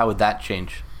shop? How would that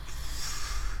change?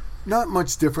 Not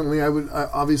much differently. I would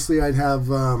obviously I'd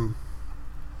have. I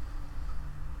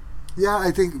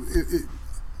think.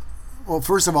 Well,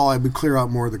 first of all, I would clear out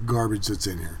more of the garbage that's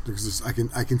in here, because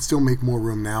I can still make more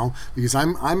room now, because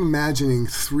I'm imagining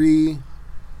 3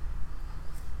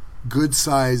 good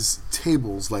size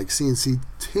tables, like CNC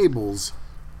tables,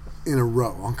 in a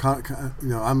row.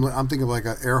 I'm thinking of like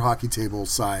an air hockey table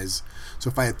size. So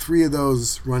if I had 3 of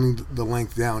those running the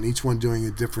length down, each one doing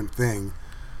a different thing,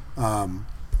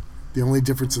 the only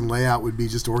difference in layout would be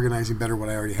just organizing better what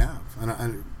I already have.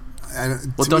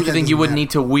 Well, don't you think you would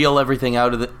need to wheel everything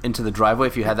out into the driveway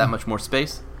if you had that much more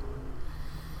space?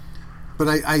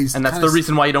 but I and that's the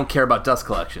reason why you don't care about dust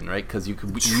collection, right? Because you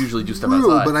usually do stuff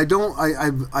true, outside. But I don't.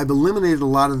 I've eliminated a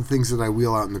lot of the things that I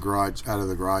wheel out of the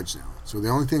garage now. So the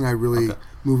only thing I really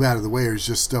move out of the way is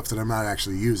just stuff that I'm not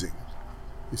actually using.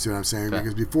 You see what I'm saying? Okay.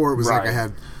 Because before it was like I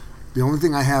had. The only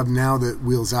thing I have now that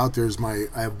wheels out there is I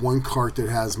have one cart that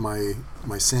has my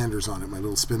sanders on it, my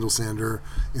little spindle sander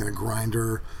and a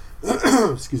grinder.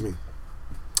 Excuse me.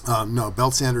 No,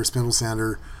 belt sander, spindle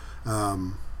sander,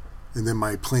 and then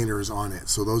my planer is on it.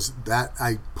 So that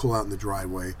I pull out in the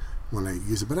driveway when I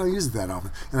use it, but I don't use it that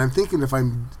often. And I'm thinking if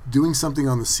I'm doing something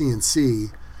on the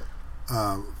CNC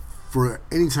for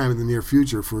any time in the near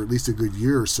future, for at least a good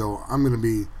year or so,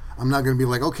 I'm not going to be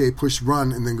like, okay, push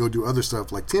run and then go do other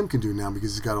stuff like Tim can do now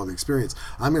because he's got all the experience.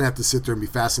 I'm going to have to sit there and be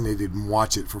fascinated and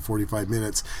watch it for 45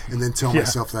 minutes and then tell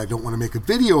myself that I don't want to make a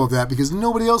video of that because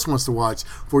nobody else wants to watch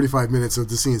 45 minutes of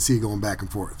the CNC going back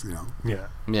and forth, you know?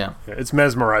 Yeah. It's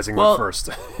mesmerizing at first.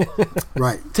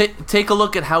 Right. Take a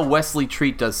look at how Wesley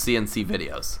Treat does CNC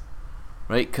videos,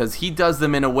 right? Because he does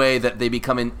them in a way that they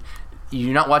become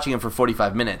you're not watching it for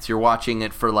 45 minutes. You're watching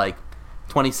it for like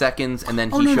 20 seconds, and then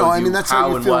he shows you I mean, that's how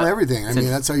you film what. everything. I mean,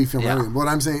 that's how you film everything. What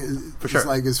I'm saying is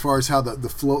like as far as how the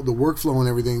flow, the workflow and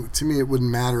everything, to me, it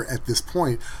wouldn't matter at this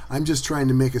point. I'm just trying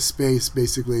to make a space,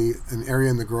 basically an area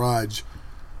in the garage,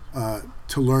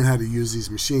 to learn how to use these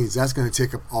machines. That's going to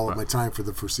take up all of my time for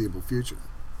the foreseeable future.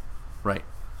 Right.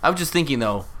 I was just thinking,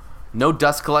 though, no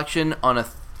dust collection on a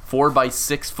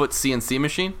 4x6 foot CNC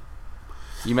machine?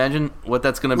 You imagine what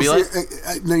that's going to be like?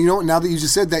 Now that you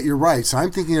just said that, you're right. So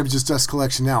I'm thinking of just dust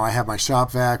collection now. I have my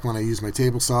shop vac. When I use my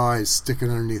table saw, I stick it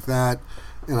underneath that,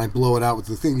 and I blow it out with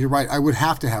the thing. You're right. I would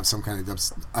have to have some kind of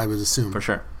dust, I would assume. For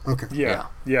sure. Okay. Yeah.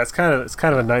 It's kind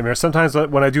of a nightmare. Sometimes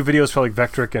when I do videos for like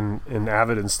Vectric and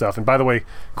Avid and stuff. And by the way,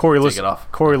 Corey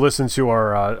listened to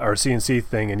our CNC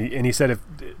thing, and he said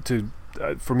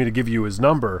for me to give you his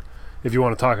number if you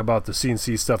want to talk about the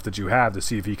CNC stuff that you have to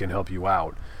see if he can help you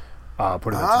out.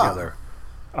 Putting that together.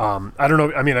 I don't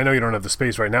know. I mean, I know you don't have the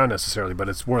space right now necessarily, but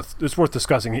it's worth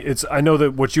discussing. I know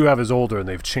that what you have is older and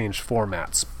they've changed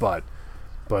formats, but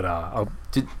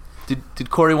did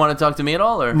Corey want to talk to me at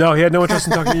all, or no? He had no interest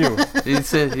in talking to you. He didn't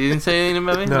say anything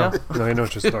about me. No, he had no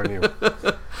interest in talking to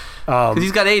you. Because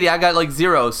he's got 80, I got like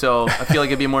 0, so I feel like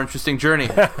it'd be a more interesting journey.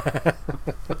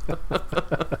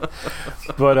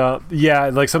 But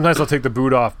like sometimes I'll take the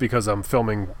boot off because I'm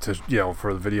filming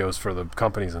for the videos for the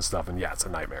companies and stuff, and it's a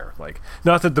nightmare. Like,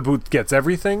 not that the boot gets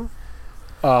everything,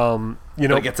 but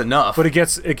it gets enough. But it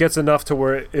gets enough to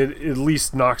where it at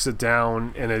least knocks it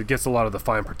down, and it gets a lot of the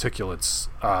fine particulates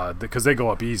because they go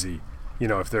up easy.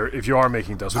 If you are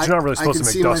making dust, which you're not really supposed to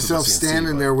make dust. I can see myself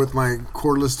standing there with my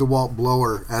cordless DeWalt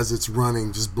blower as it's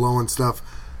running, just blowing stuff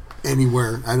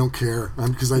anywhere. I don't care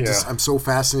because I'm so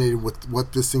fascinated with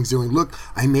what this thing's doing. Look,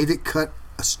 I made it cut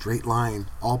a straight line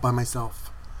all by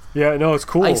myself. Yeah, no, it's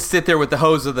cool. I sit there with the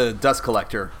hose of the dust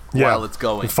collector while it's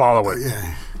going. And follow it.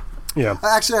 Yeah.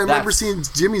 Actually, I remember seeing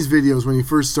Jimmy's videos when he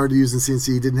first started using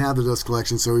CNC. He didn't have the dust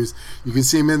collection, so you can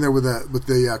see him in there with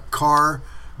the car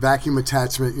vacuum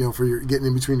attachment, for your getting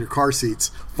in between your car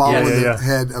seats, following the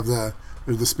head of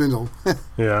the spindle.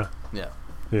 Yeah.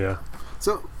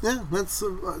 So that's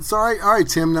it's all right. All right,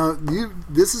 Tim. Now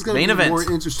this is going to be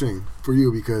more interesting for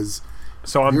you because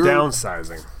I'm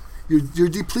downsizing. You're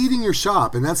depleting your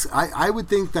shop, and that's I would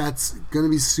think that's going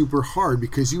to be super hard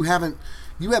because you haven't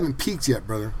peaked yet,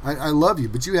 brother. I love you,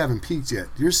 but you haven't peaked yet.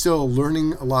 You're still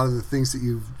learning a lot of the things that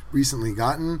you've recently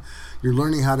gotten. You're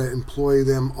learning how to employ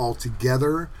them all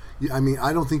together. I mean,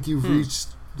 I don't think you've reached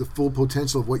the full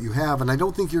potential of what you have, and I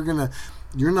don't think you're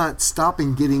not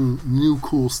stopping getting new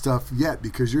cool stuff yet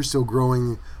because you're still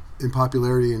growing in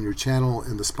popularity in your channel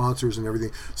and the sponsors and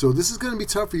everything. So this is going to be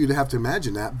tough for you to have to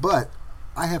imagine that, but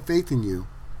I have faith in you.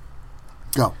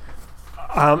 Go.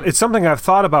 It's something I've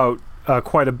thought about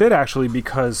quite a bit actually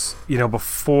because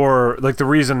before, like, the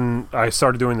reason I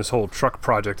started doing this whole truck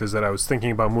project is that I was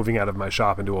thinking about moving out of my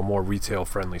shop into a more retail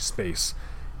friendly space,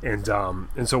 and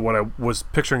so what I was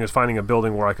picturing is finding a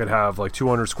building where I could have like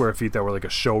 200 square feet that were like a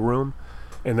showroom,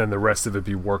 and then the rest of it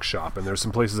be workshop. And there's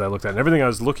some places I looked at, and everything I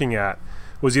was looking at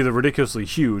was either ridiculously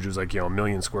huge, it was like 1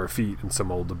 million square feet in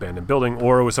some old abandoned building,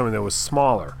 or it was something that was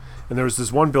smaller. And there was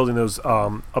this one building that was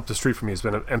up the street from me. It's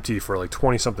been empty for like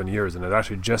 20-something years, and it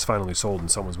actually just finally sold, and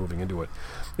someone's moving into it.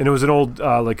 And it was an old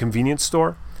like convenience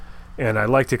store, and I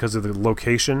liked it because of the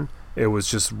location. It was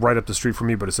just right up the street from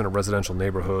me, but it's in a residential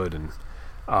neighborhood, and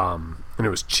it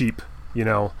was cheap,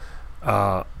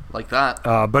 like that.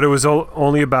 But it was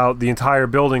only about, the entire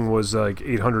building was like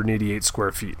 888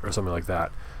 square feet or something like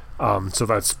that. So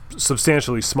that's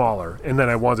substantially smaller. And then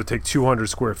I wanted to take 200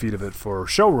 square feet of it for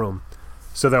showroom.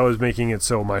 So that was making it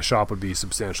so my shop would be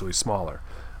substantially smaller.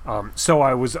 So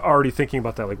I was already thinking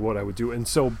about that, like what I would do. And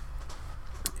so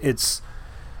it's,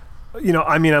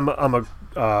 I mean, I'm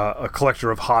a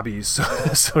collector of hobbies,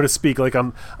 so to speak. Like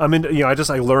I'm into, I just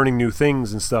like learning new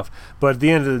things and stuff. But at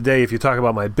the end of the day, if you talk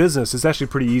about my business, it's actually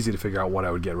pretty easy to figure out what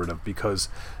I would get rid of, because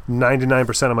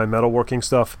 99% of my metalworking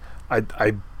stuff,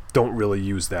 I don't really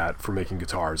use that for making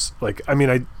guitars. Like, I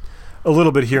mean, a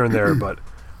little bit here and there, but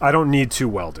I don't need 2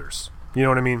 welders. You know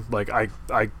what I mean? Like I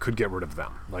could get rid of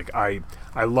them. Like I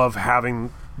love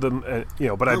having them,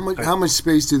 but how much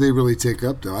space do they really take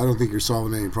up, though? I don't think you're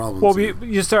solving any problems. Well,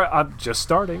 you start. I'm just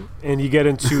starting, and you get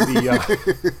into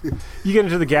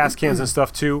the gas cans and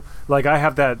stuff too. Like I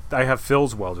have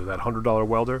Phil's welder, that $100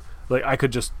 welder. Like I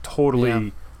could just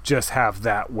totally just have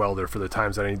that welder for the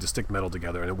times that I need to stick metal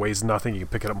together, and it weighs nothing. You can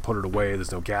pick it up and put it away.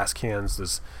 There's no gas cans.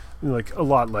 There's like a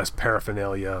lot less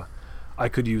paraphernalia. I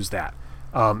could use that.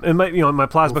 And my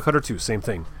plasma cutter too, same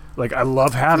thing. Like I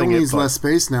love having Phil it. needs less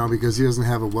space now because he doesn't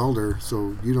have a welder,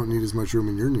 so you don't need as much room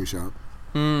in your new shop.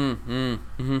 Yeah.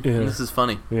 This is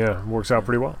funny. Yeah, works out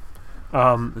pretty well.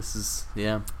 This is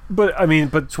But I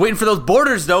mean, just waiting for those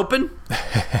borders to open.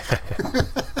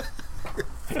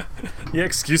 Yeah,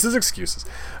 excuses.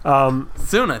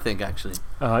 Soon, I think, actually.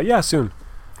 Yeah, soon.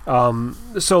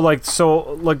 So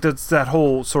that's that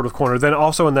whole sort of corner. Then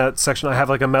also in that section, I have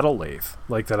like a metal lathe,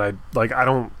 like that. I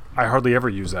hardly ever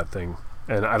use that thing,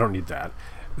 and I don't need that.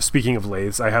 Speaking of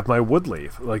lathes, I have my wood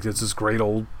lathe. Like it's this great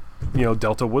old,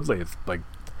 Delta wood lathe. Like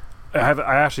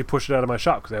I actually pushed it out of my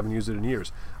shop because I haven't used it in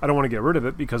years. I don't want to get rid of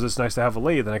it because it's nice to have a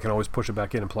lathe, and I can always push it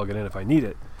back in and plug it in if I need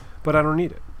it. But I don't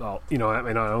need it. I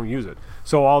don't use it.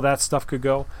 So all that stuff could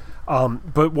go.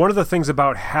 But one of the things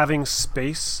about having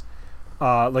space,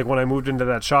 like when I moved into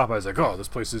that shop, I was like, oh, this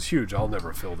place is huge. I'll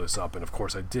never fill this up. And of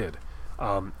course I did.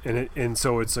 And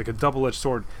so it's like a double-edged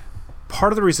sword.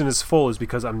 Part of the reason it's full is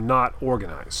because I'm not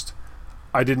organized.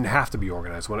 I didn't have to be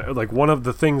organized. One of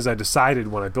the things I decided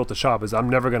when I built the shop is I'm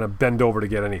never going to bend over to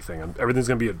get anything. Everything's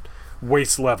going to be at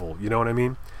waist level. You know what I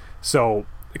mean? So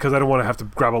because I don't want to have to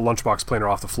grab a lunchbox planer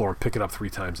off the floor and pick it up 3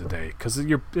 times a day because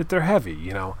they're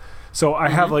heavy, So I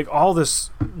have like all this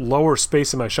lower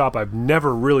space in my shop I've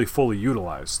never really fully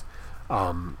utilized.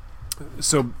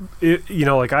 So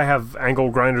like I have angle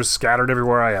grinders scattered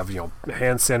everywhere. I have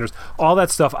hand sanders, all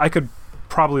that stuff. I could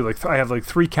probably I have like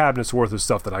 3 cabinets worth of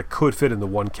stuff that I could fit in the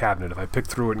one cabinet if I picked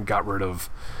through it and got rid of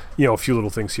a few little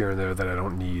things here and there that I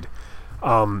don't need.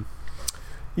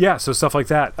 Yeah, so stuff like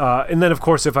that. And then of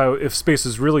course if space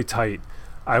is really tight,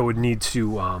 I would need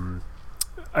to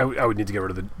I would need to get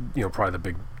rid of the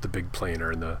probably the big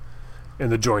planer and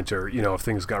the jointer, if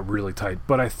things got really tight.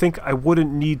 But I think I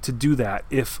wouldn't need to do that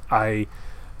if I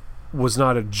was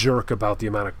not a jerk about the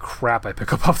amount of crap I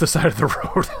pick up off the side of the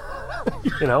road.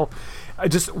 I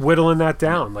just whittling that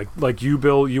down. Like you,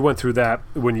 Bill, you went through that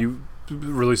when you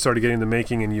really started getting the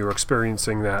making and you were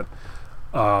experiencing that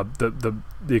the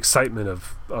excitement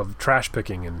of trash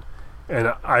picking and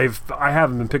I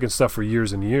haven't been picking stuff for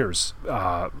years and years,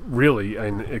 really,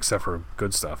 and except for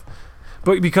good stuff.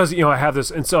 But because I have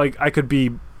this, and so I could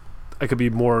be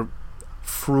more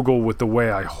frugal with the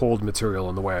way I hold material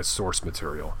and the way I source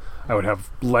material. I would have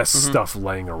less stuff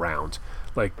laying around.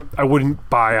 Like I wouldn't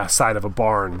buy a side of a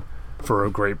barn for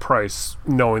a great price,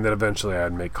 knowing that eventually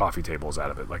I'd make coffee tables out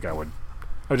of it. Like I would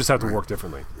just have to work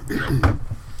differently.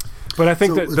 But I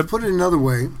think that put it another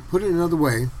way,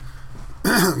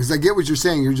 because I get what you're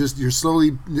saying. You're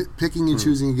slowly picking and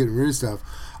choosing and getting rid of stuff.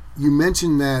 You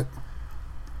mentioned that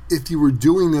if you were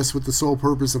doing this with the sole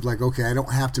purpose of like, okay, I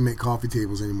don't have to make coffee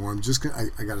tables anymore. I'm just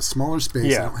I got a smaller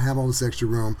space. I don't have all this extra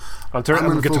room. I'm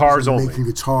going to focus on making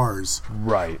guitars.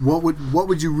 Right. What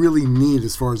would you really need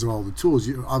as far as all the tools?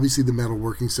 Obviously the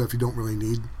metalworking stuff you don't really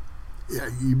need. Yeah,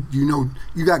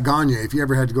 you got Gagne. If you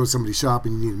ever had to go to somebody's shop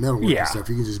and you need metalworking stuff,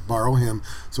 you can just borrow him.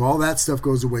 So all that stuff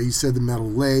goes away. You said the metal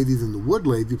lathe, even the wood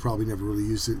lathe, you probably never really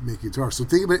used it to make a guitar. So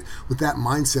think of it with that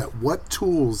mindset. What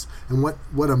tools and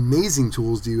what amazing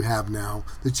tools do you have now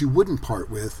that you wouldn't part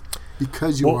with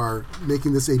because you are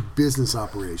making this a business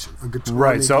operation, a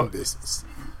guitar making business?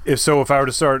 If I were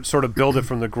to sort of build it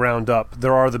from the ground up,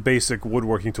 there are the basic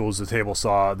woodworking tools, the table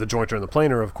saw, the jointer, and the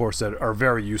planer, of course, that are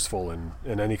very useful in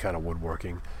any kind of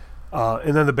woodworking.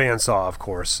 And then the bandsaw, of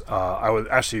course. I would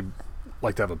actually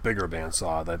like to have a bigger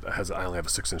bandsaw that I only have a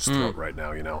 6-inch throat right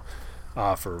now,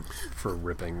 for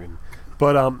ripping.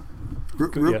 But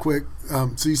real quick,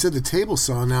 so you said the table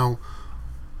saw. Now,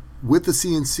 with the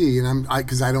CNC, and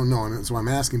because I don't know, and that's why I'm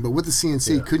asking, but with the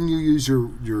CNC, couldn't you use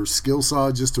your skill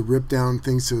saw just to rip down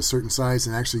things to a certain size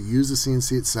and actually use the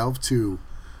CNC itself to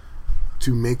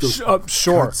to make those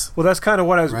sure. cuts. Well, that's kind of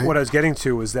what I was Right? what I was getting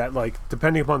to, is that, like,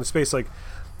 depending upon the space, like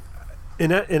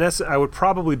in essence, I would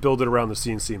probably build it around the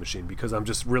CNC machine because I'm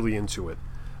just really into it.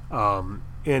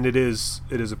 And it is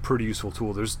a pretty useful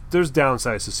tool. There's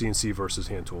downsides to CNC versus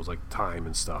hand tools, like time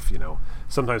and stuff.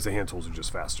 Sometimes the hand tools are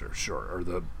just faster, sure, or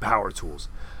the power tools.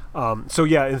 So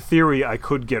yeah, in theory, I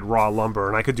could get raw lumber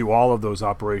and I could do all of those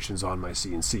operations on my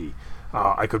CNC.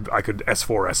 I could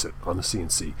S4S it on the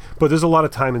CNC, but there's a lot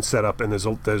of time and setup, and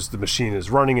there's the machine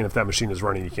is running, and if that machine is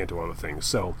running, you can't do other things.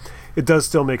 So it does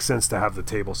still make sense to have the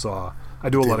table saw. I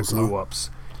do a lot of glue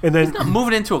ups, and then Not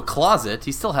moving into a closet.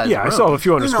 He still has yeah, I room. still have a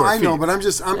few hundred No, square I feet. know, but I'm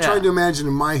trying to imagine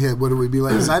in my head what it would be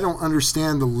like, because I don't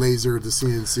understand the laser, the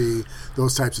CNC,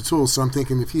 those types of tools. So I'm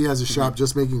thinking, if he has a shop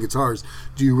just making guitars,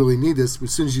 do you really need this? But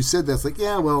as soon as you said that, it's like,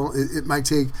 yeah, well, it might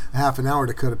take a half an hour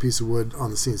to cut a piece of wood on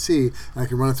the CNC, and I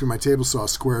can run it through my table saw,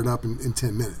 square it up in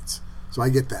 10 minutes. So I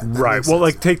get that. That Right. makes Well,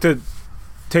 sense. like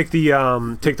take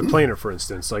the planer, for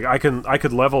instance. Like I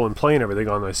could level and plane everything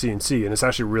on my CNC, and it's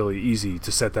actually really easy to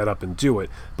set that up and do it.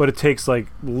 But it takes like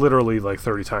literally like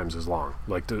 30 times as long,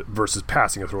 versus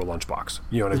passing it through a lunchbox.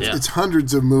 You know what I mean? Yeah. It's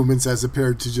hundreds of movements as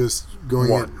compared to just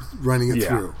running it Yeah.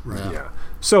 through. Right. Yeah.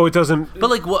 So it doesn't. But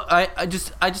like, what I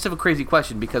just have a crazy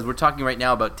question, because we're talking right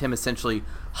now about Tim essentially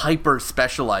hyper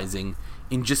specializing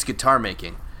in just guitar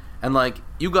making, and like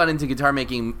you got into guitar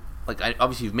making, like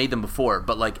obviously you've made them before,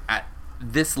 but like at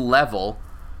this level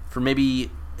for maybe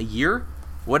a year.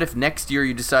 What if next year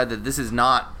you decide that this is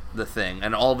not the thing,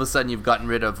 and all of a sudden you've gotten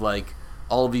rid of like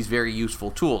all of these very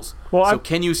useful tools? Well, so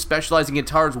can you specialize in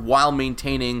guitars while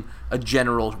maintaining a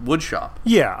general wood shop?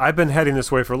 Yeah, I've been heading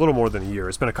this way for a little more than a year.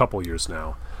 It's been a couple years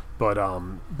now, but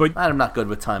I'm not good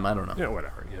with time. I don't know.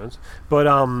 Whatever. But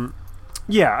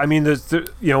yeah. I mean,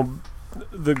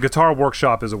 the Guitar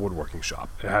Workshop is a woodworking shop.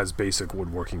 It has basic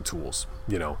woodworking tools.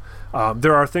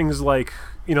 There are things like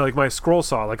like my scroll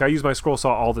saw. Like I use my scroll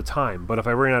saw all the time, but if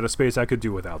I ran out of space, I could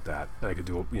do without that. I could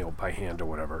do it by hand or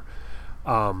whatever.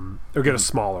 Or get a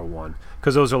smaller one,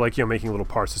 because those are like making little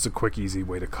parts. It's a quick, easy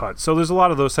way to cut. So there's a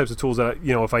lot of those types of tools that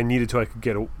if I needed to, I could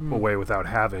get away without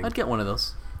having. I'd get one of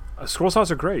those. Scroll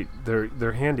saws are great.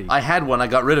 They're handy. I had one. I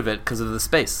got rid of it because of the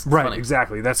space. It's right, funny.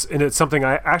 exactly. And it's something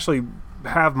I actually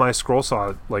have my scroll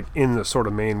saw like in the sort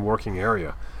of main working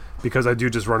area, because I do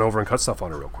just run over and cut stuff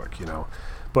on it real quick.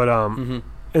 But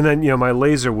and then my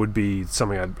laser would be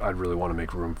something I'd really want to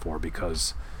make room for,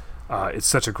 because it's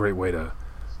such a great way to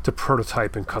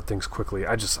prototype and cut things quickly.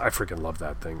 I freaking love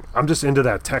that thing. I'm just into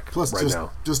that tech Plus, right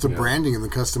now. just the branding and the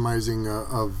customizing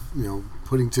of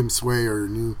putting Tim Sway or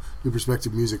New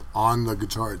Perspective Music on the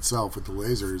guitar itself with the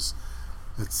lasers.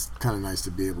 It's kind of nice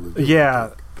to be able to do.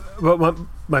 Yeah, but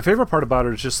my favorite part about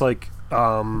it is just like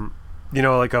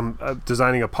like I'm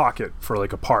designing a pocket for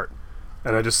like a part,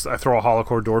 and I throw a hollow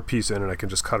core door piece in, and I can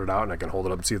just cut it out, and I can hold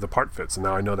it up and see if the part fits. And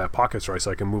now I know that pocket's right,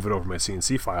 so I can move it over my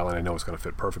CNC file, and I know it's going to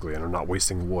fit perfectly, and I'm not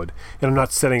wasting wood, and I'm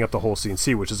not setting up the whole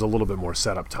CNC, which is a little bit more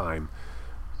setup time,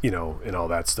 and all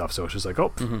that stuff. So it's just like,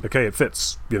 okay, it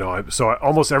fits.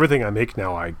 Almost everything I make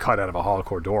now, I cut out of a hollow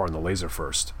core door on the laser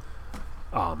first.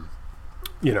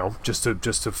 Just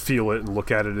to feel it and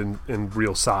look at it in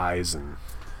real size and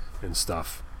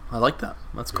stuff. I like that.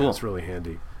 That's cool. Yeah, it's really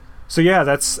handy. So yeah,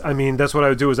 that's what I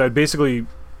would do is I'd basically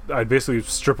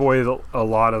strip away a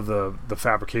lot of the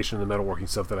fabrication and the metalworking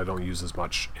stuff that I don't use as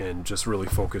much, and just really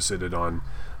focus it on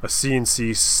a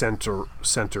CNC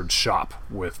centered shop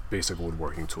with basic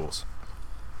woodworking tools.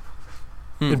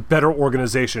 And better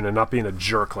organization, and not being a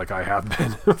jerk like I have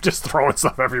been, just throwing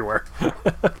stuff everywhere.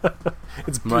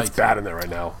 It's bad in there right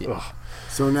now. Yeah.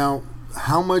 So now,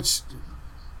 how much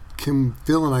can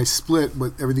Phil and I split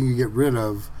with everything you get rid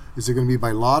of? Is it going to be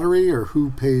by lottery, or who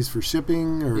pays for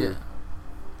shipping? Or Yeah.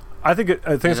 I think it's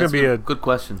going to be a good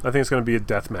question. I think it's going to be a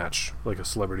death match, like a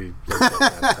celebrity death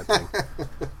match type thing.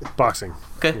 Boxing.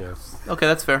 Okay. Yeah. Okay,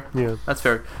 that's fair. Yeah. That's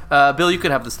fair. Bill, you could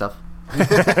have the stuff.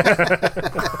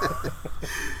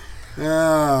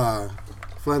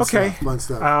 Fun Okay. stuff. Fun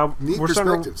stuff. Neat we're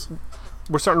perspectives.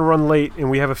 We're starting to run late, and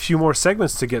we have a few more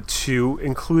segments to get to,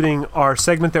 including our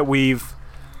segment that we've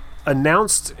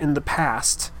announced in the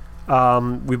past.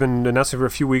 We've been announcing for a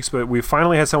few weeks, but we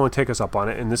finally had someone take us up on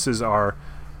it, and this is our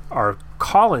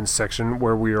call-in section,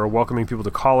 where we are welcoming people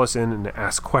to call us in and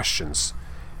ask questions.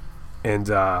 And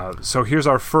so here's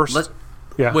our first...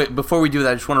 Wait, before we do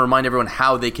that, I just want to remind everyone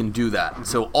how they can do that.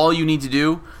 So all you need to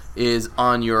do is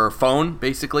on your phone,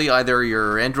 basically, either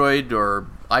your Android or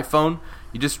iPhone,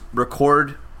 you just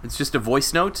record. It's just a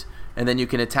voice note, and then you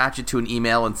can attach it to an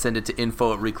email and send it to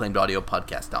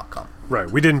info@reclaimedaudiopodcast.com.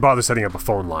 Right. We didn't bother setting up a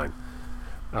phone line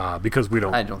because we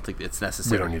don't... I don't think it's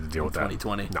necessary. We don't need to deal with that.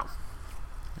 2020. No.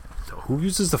 Who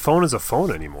uses the phone as a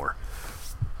phone anymore?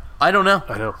 I don't know.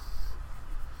 I know.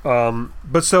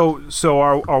 But so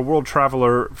our world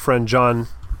traveler friend John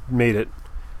made it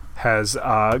has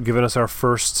given us our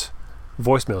first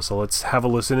voicemail. So let's have a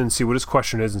listen and see what his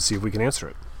question is and see if we can answer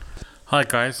it. Hi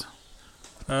guys.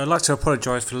 I'd like to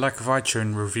apologise for the lack of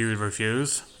iTunes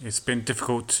reviews. It's been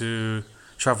difficult to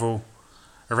travel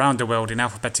around the world in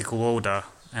alphabetical order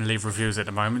and leave reviews at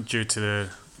the moment due to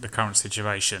the current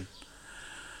situation.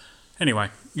 Anyway,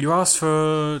 you asked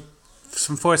for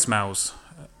some voicemails,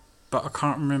 but I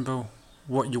can't remember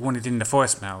what you wanted in the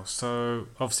voicemail. So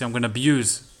obviously I'm going to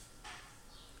abuse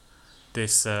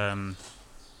this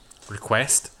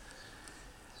request.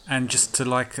 And just to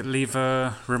leave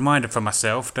a reminder for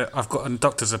myself that I've got a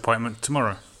doctor's appointment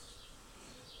tomorrow.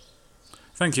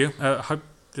 Thank you. I hope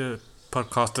the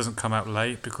podcast doesn't come out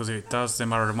late, because if it does, then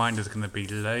my reminder's going to be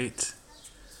late.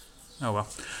 Oh well.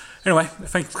 Anyway,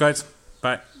 thanks guys.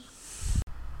 Bye.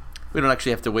 We don't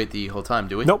actually have to wait the whole time,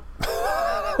 do we? Nope.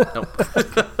 Nope.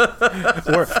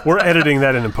 We're editing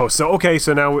that in post. So okay,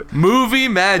 so now Movie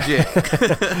magic. That's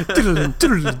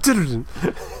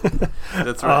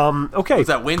right. Okay. Was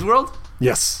that Wayne's World?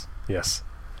 Yes. Yeah.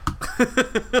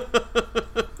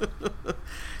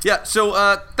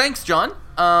 So thanks, John.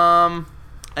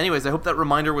 Anyways, I hope that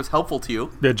reminder was helpful to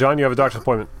you. Yeah, John, you have a doctor's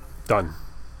appointment. Done.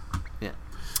 Yeah.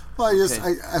 Well,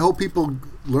 Okay. I hope people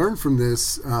learn from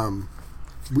this.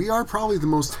 We are probably the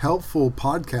most helpful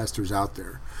podcasters out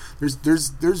there.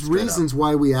 There's reasons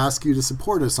why we ask you to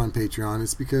support us on Patreon.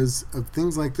 It's because of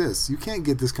things like this. You can't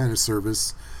get this kind of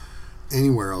service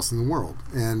anywhere else in the world.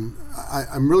 And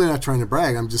I'm really not trying to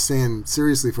brag. I'm just saying,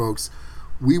 seriously, folks,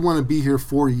 we want to be here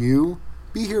for you.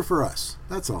 Be here for us.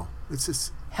 That's all. It's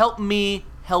just... Help me,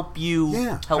 help you,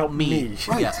 Yeah. help me.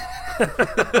 Right. Yeah.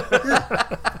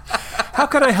 How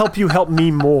can I help you help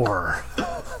me more?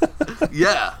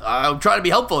 Yeah, I'm trying to be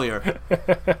helpful here.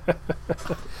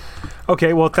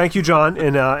 Okay, well, thank you, John.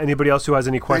 And anybody else who has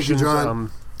any questions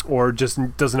John. or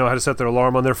just doesn't know how to set their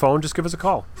alarm on their phone, just give us a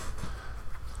call.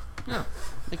 Yeah,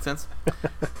 makes sense.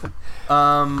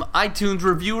 iTunes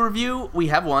review. We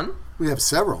have one. We have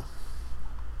several.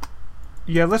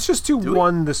 Yeah, let's just do we?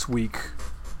 one this week,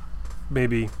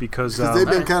 maybe, because Because they've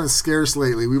been Alright. kind of scarce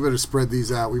lately. We better spread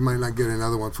these out. We might not get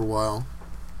another one for a while.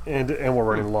 and we're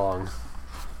running long.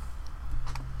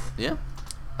 Yeah.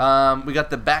 We got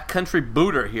the Backcountry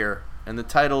Booter here, and the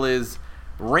title is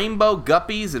Rainbow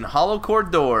Guppies and Hollow Core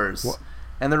Doors. What?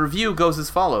 And the review goes as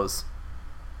follows.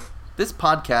 This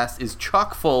podcast is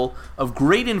chock full of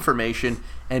great information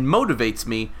and motivates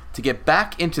me to get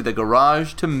back into the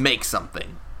garage to make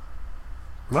something.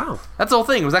 Wow. That's the whole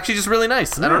thing. It was actually just really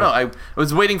nice. I don't know. I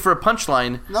was waiting for a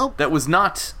punchline Nope. that was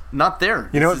not there.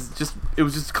 You know It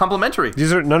was just complimentary.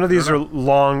 None of these are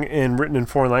long and written in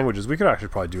foreign languages. We could actually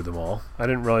probably do them all. I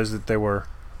didn't realize that they were.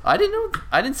 I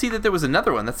didn't see that there was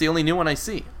another one. That's the only new one I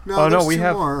see. No, No, there's we two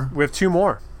have more. 2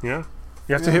 more. Yeah.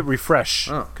 You have to hit refresh.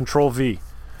 Oh. Control V.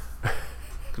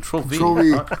 Control V. Control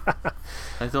V.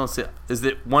 I don't see. Is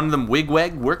it one of them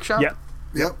Wigwag Workshop? Yeah.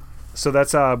 Yep. So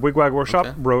that's Wigwag Workshop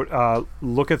Okay. wrote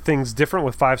Look at Things Different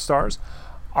with 5 stars.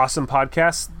 Awesome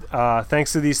podcast.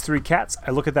 Thanks to these 3 cats,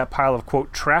 I look at that pile of,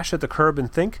 quote, trash at the curb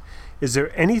and think, is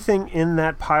there anything in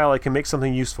that pile I can make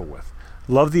something useful with?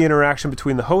 Love the interaction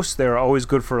between the hosts. They are always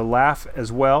good for a laugh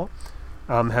as well.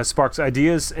 Has sparks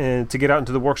ideas and to get out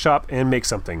into the workshop and make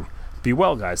something. Be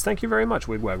well, guys. Thank you very much,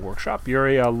 Wigwag Workshop. You're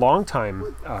a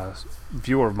long-time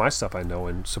viewer of my stuff, I know,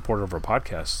 and supporter of our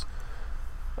podcast.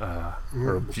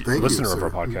 Or Thank you, listener of sir. our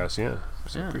podcast, yeah.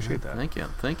 So Yeah, appreciate that. Thank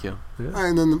you. All right,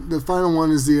 and then the final one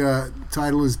is the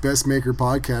title is Best Maker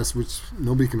Podcast, which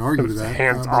nobody can argue with that.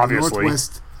 Hands, by the obviously.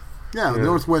 Northwest, the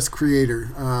Northwest creator.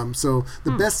 So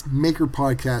the Best Maker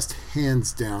Podcast,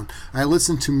 hands down. I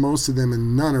listened to most of them,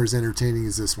 and none are as entertaining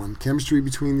as this one. Chemistry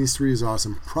between these 3 is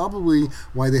awesome. Probably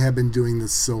why they have been doing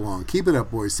this so long. Keep it up,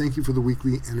 boys. Thank you for the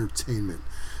weekly entertainment.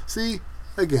 See,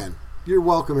 again, you're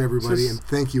welcome, everybody, and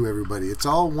thank you, everybody. It's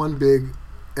all one big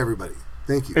everybody.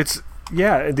 Thank you.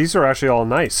 These are actually all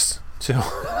nice, too.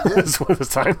 this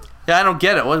time. Yeah, I don't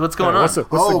get it. What's going on? What's the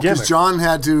because gimmick? John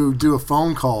had to do a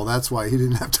phone call. That's why he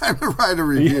didn't have time to write a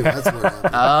review. That's what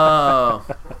happened. Oh.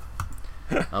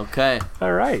 Okay.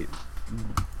 All right.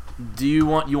 Do you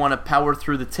want to power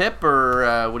through the tip,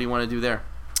 or what do you want to do there?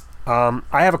 I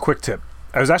have a quick tip.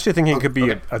 I was actually thinking it could be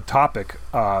Okay. a topic,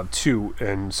 too,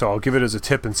 and so I'll give it as a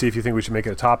tip and see if you think we should make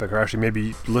it a topic, or actually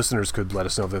maybe listeners could let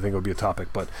us know if they think it would be a topic.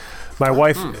 But my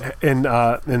wife, in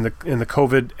the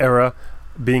COVID era,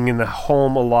 being in the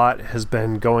home a lot, has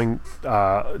been going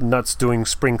nuts doing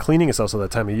spring cleaning. It's also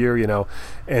that time of year,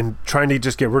 and trying to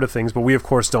just get rid of things. But we, of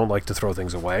course, don't like to throw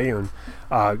things away. And,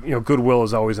 Goodwill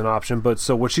is always an option. But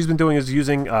so what she's been doing is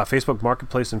using Facebook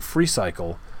Marketplace and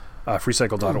FreeCycle,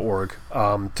 freecycle.org,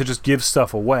 to just give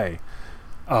stuff away.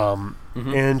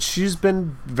 And she's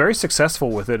been very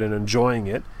successful with it and enjoying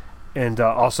it. And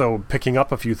also picking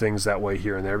up a few things that way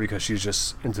here and there because she's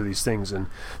just into these things. And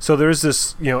so there's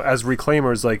this, as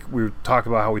reclaimers, like we talk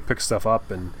about how we pick stuff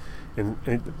up and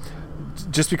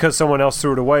just because someone else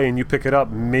threw it away and you pick it up,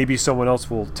 maybe someone else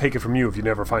will take it from you if you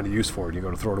never find a use for it. You go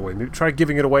to throw it away. Maybe try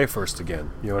giving it away first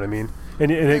again. You know what I mean?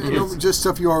 And just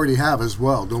stuff you already have as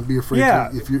well. Don't be afraid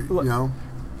if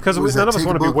because none of us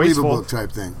want to be wasteful. Leave a book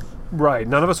type thing. Right,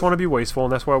 none of us want to be wasteful,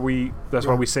 and that's why we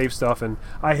save stuff. And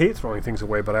I hate throwing things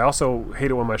away, but I also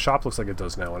hate it when my shop looks like it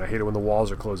does now, and I hate it when the walls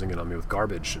are closing in on me with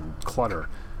garbage and clutter.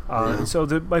 And so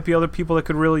there might be other people that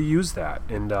could really use that.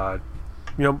 And so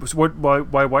what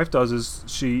my wife does is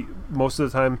she most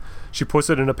of the time she puts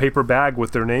it in a paper bag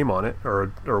with their name on it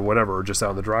or whatever, or just out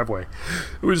in the driveway.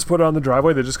 We just put it on the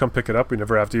driveway. They just come pick it up. We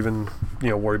never have to even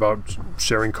worry about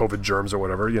sharing COVID germs or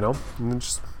whatever. And then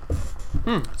just.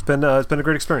 It's been a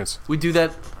great experience. We do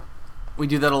that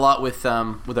a lot with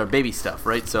our baby stuff,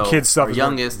 right? So kids stuff. Our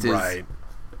youngest is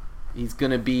he's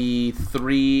gonna be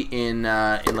 3 in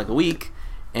like a week,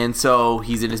 and so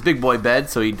he's in his big boy bed,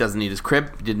 so he doesn't need his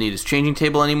crib, he didn't need his changing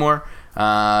table anymore,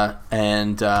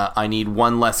 and I need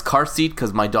one less car seat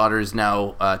because my daughter is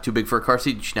now too big for a car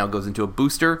seat. She now goes into a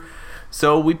booster,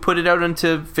 so we put it out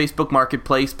onto Facebook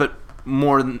Marketplace, but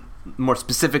more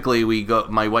specifically,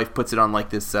 my wife puts it on like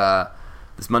this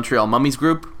Montreal Mummies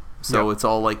group. So it's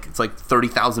all like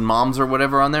 30,000 moms or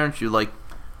whatever on there, and she's like,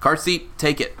 car seat,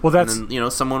 take it. Well, that's and then,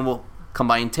 someone will come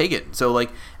by and take it. So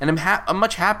and I'm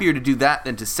much happier to do that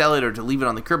than to sell it or to leave it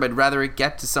on the curb. I'd rather it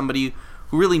get to somebody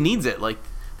who really needs it. Like,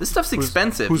 this stuff's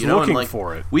expensive. Who's looking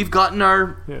for it? We've gotten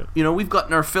our we've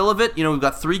gotten our fill of it. We've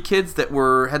got 3 kids that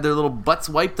had their little butts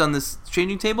wiped on this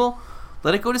changing table.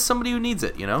 Let it go to somebody who needs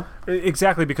it,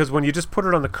 Exactly, because when you just put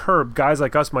it on the curb, guys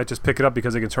like us might just pick it up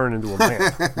because they can turn it into a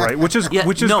lamp, right? Which is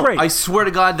great. I swear to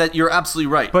God that you're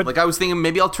absolutely right. But I was thinking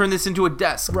maybe I'll turn this into a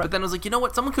desk, but then I was like, you know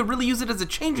what? Someone could really use it as a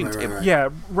changing table. Right. Yeah,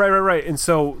 right. And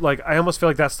so, I almost feel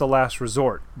like that's the last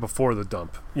resort before the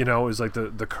dump. Is like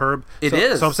the curb. It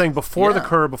is. So I'm saying before the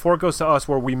curb, before it goes to us,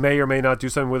 where we may or may not do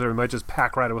something with it, we might just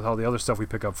pack right with all the other stuff we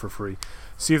pick up for free.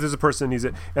 See if there's a person that needs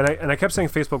it. And I kept saying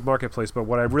Facebook Marketplace, but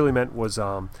what I really meant was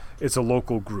it's a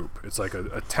local group. It's like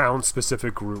a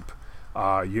town-specific group.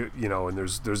 And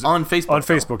there's on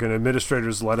Facebook. And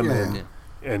administrators let them in. Yeah.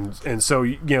 And so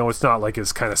it's not like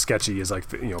as kind of sketchy as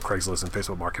Craigslist and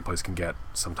Facebook Marketplace can get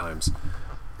sometimes.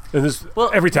 And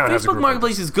every town has a group. Facebook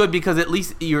Marketplace is good because at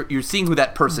least you're seeing who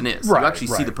that person is. Right, you actually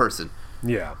see the person.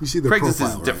 Yeah. You see their Craigslist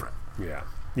profile, is different. Yeah.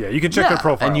 Yeah, you can check their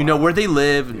profile. And you know where they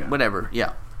live and whatever.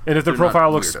 Yeah. And if their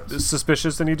profile looks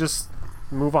suspicious, then you just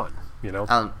move on,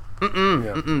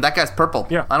 That guy's purple.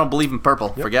 Yeah. I don't believe in purple.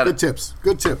 Yep. Forget Good it.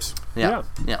 Good tips. Yeah.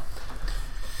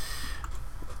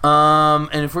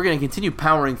 And if we're going to continue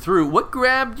powering through, what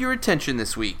grabbed your attention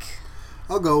this week?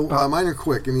 I'll go. Mine are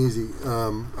quick and easy.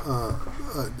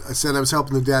 I said I was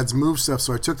helping the dads move stuff,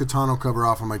 so I took the tonneau cover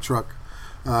off of my truck.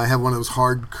 I have one of those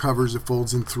hard covers that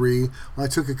folds in 3. Well, I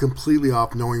took it completely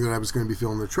off knowing that I was going to be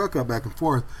filling the truck up back and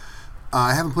forth.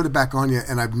 I haven't put it back on yet,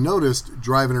 and I've noticed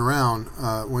driving around,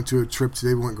 went to a trip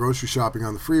today, we went grocery shopping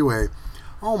on the freeway.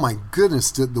 Oh my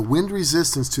goodness, the wind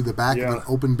resistance to the back of an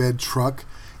open bed truck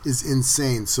is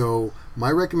insane. So my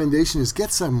recommendation is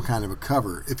get some kind of a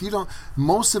cover. If you don't,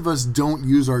 most of us don't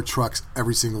use our trucks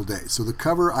every single day. So the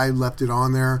cover, I left it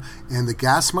on there, and the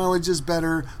gas mileage is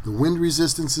better, the wind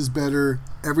resistance is better,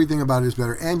 everything about it is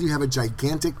better, and you have a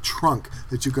gigantic trunk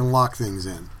that you can lock things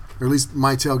in. Or at least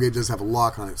my tailgate does have a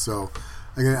lock on it. So,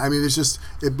 I mean, it's just,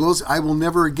 it blows. I will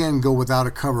never again go without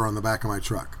a cover on the back of my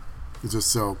truck. It's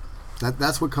just so,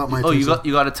 that's what caught my attention. Oh,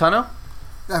 you got a tonneau?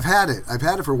 I've had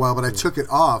it for a while, but I took it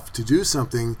off to do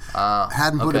something.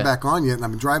 Hadn't put it back on yet, and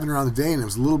I've been driving around the day, and it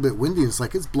was a little bit windy, and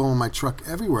it's blowing my truck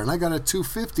everywhere, and I got a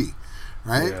 250,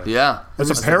 right? Yeah.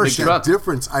 That's a parachute. That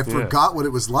difference, I forgot what it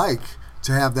was like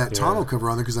to have that tonneau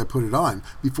cover on there because I put it on.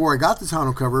 Before I got the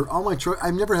tonneau cover, all my truck,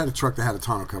 I've never had a truck that had a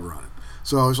tonneau cover on it.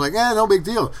 So I was like, no big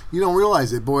deal. You don't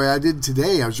realize it. Boy, I did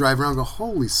today. I was driving around and go,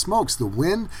 holy smokes, the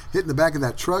wind hitting the back of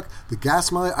that truck, the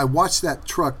gas mileage. I watched that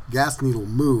truck gas needle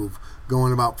move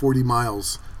going about 40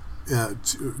 miles,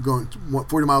 going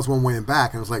 40 miles one way and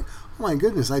back. And I was like, oh my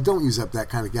goodness, I don't use up that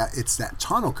kind of gas. It's that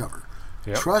tonneau cover.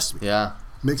 Yep. Trust me. Yeah.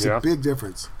 Makes a big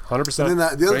difference. 100%. And then the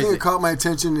other thing Crazy. that caught my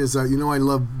attention is, I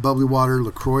love bubbly water.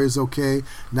 LaCroix is okay.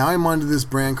 Now I'm onto this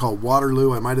brand called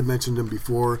Waterloo. I might have mentioned them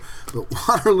before, but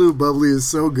Waterloo bubbly is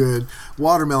so good.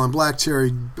 Watermelon, black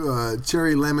cherry,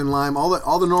 cherry, lemon, lime,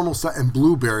 all the normal stuff, and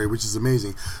blueberry, which is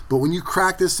amazing. But when you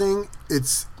crack this thing,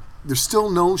 there's still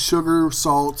no sugar,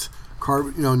 salt,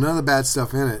 carb, none of the bad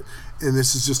stuff in it. And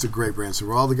this is just a great brand. So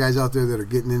for all the guys out there that are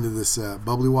getting into this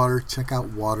bubbly water, check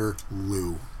out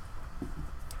Waterloo.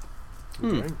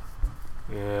 Okay.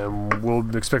 And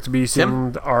we'll expect to be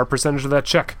seeing our percentage of that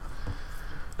check.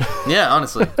 Yeah,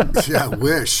 honestly. Yeah, I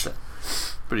wish.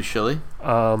 Pretty shilly.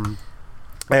 I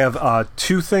have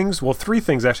three things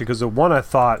actually, because the one I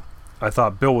thought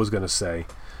Bill was going to say,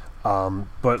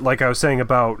 but like I was saying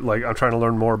about, I'm trying to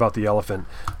learn more about the elephant.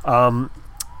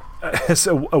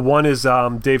 So one is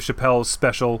Dave Chappelle's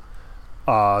special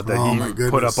that he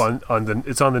put up on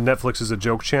it's on the Netflix as a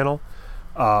joke channel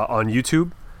on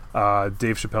YouTube.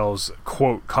 Dave Chappelle's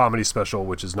quote comedy special,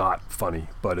 which is not funny,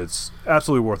 but it's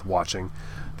absolutely worth watching.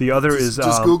 The other is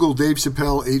just Google Dave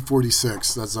Chappelle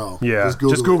 846. That's all. Yeah,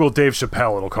 just Google Dave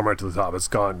Chappelle; it'll come right to the top. It's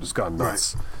gone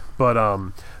nuts. Right.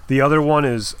 But the other one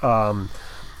is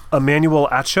Emmanuel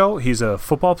Acho. He's a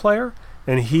football player,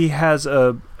 and he has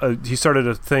he started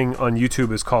a thing on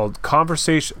YouTube. It's called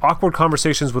Awkward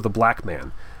Conversations with a Black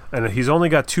Man. And he's only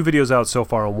got 2 videos out so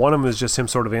far, and one of them is just him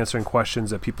sort of answering questions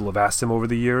that people have asked him over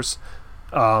the years.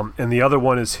 And the other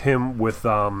one is him with,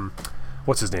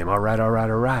 what's his name? All right.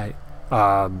 Matthew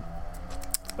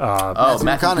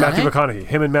McConaughey.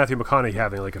 Him and Matthew McConaughey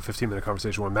having like a 15-minute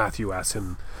conversation where Matthew asks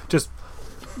him just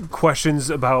questions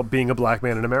about being a black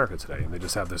man in America today. And they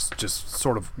just have this just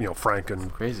sort of, frank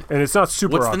and crazy. And it's not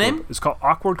super What's awkward. the name? It's called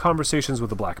Awkward Conversations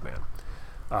with a Black Man.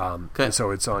 And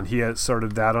so he has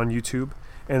started that on YouTube.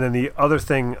 And then the other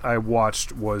thing I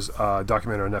watched was a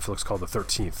documentary on Netflix called The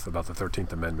 13th, about the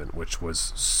 13th Amendment, which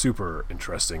was super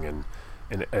interesting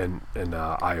and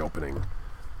eye-opening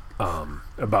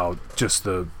about just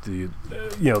the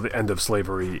end of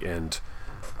slavery and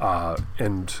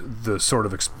the sort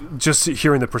of just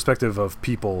hearing the perspective of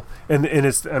people. And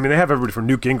it's, they have everybody from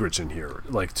Newt Gingrich in here,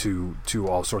 like to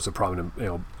all sorts of prominent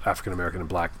African American and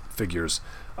black figures.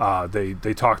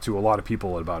 They talk to a lot of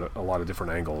people about a lot of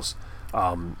different angles.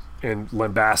 And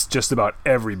lambast just about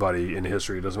everybody in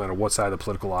history. It doesn't matter what side of the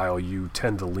political aisle you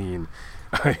tend to lean.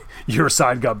 Your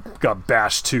side got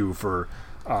bashed too for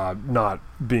not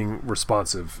being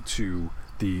responsive to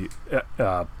the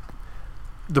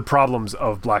problems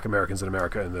of black Americans in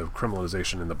America and the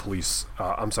criminalization in the police.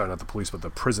 I'm sorry, not the police, but the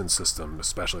prison system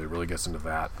especially. It really gets into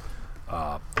that.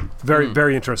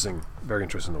 Very interesting. Very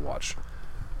interesting to watch.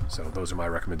 So those are my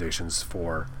recommendations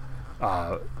for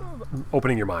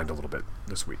opening your mind a little bit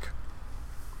this week.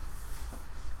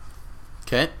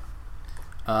 Okay.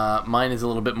 Mine is a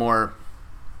little bit more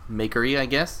makery, I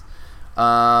guess.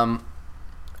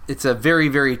 It's a very,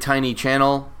 very tiny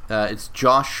channel. It's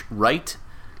Josh Wright,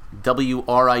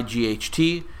 WRIGHT.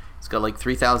 He's got like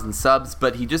 3,000 subs,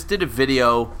 but he just did a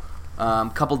video a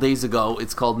couple days ago.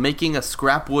 It's called Making a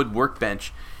Scrapwood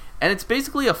Workbench, and it's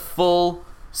basically a full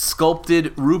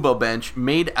sculpted Rubo bench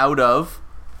made out of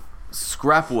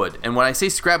scrap wood. And when I say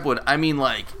scrap wood, I mean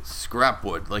like scrap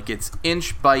wood, like it's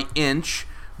inch by inch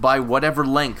by whatever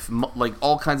length, like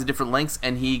all kinds of different lengths,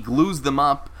 and he glues them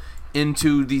up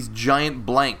into these giant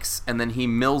blanks, and then he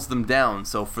mills them down.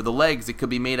 So for the legs, it could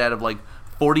be made out of like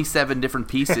 47 different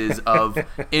pieces of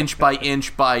inch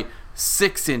by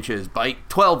 6 inches by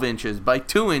 12 inches by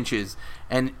 2 inches,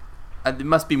 and it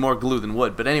must be more glue than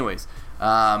wood, but anyways,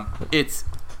 it's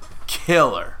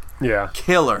killer. Yeah.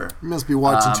 Killer. You must be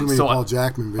watching too many Paul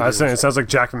Jackman videos. I was saying, it sounds like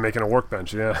Jackman making a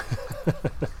workbench, yeah.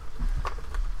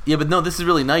 Yeah, but no, this is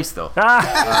really nice, though.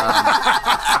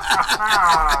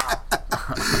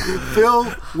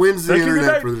 Phil wins the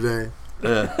internet for the day.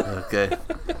 Okay.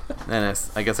 And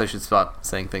I guess I should stop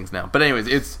saying things now. But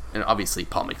anyways, obviously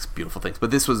Paul makes beautiful things, but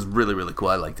this was really, really cool.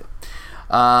 I liked it.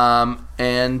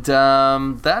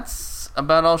 That's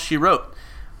about all she wrote.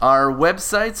 Our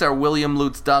websites are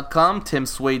williamlutz.com,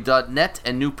 timsway.net,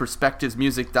 and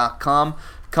newperspectivesmusic.com.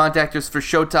 Contact us for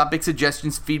show topic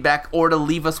suggestions, feedback, or to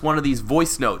leave us one of these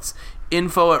voice notes.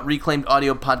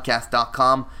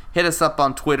 info@reclaimedaudiopodcast.com. Hit us up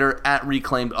on Twitter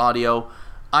 @reclaimedaudio.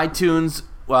 iTunes,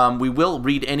 we will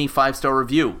read any 5-star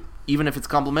review, even if it's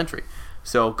complimentary.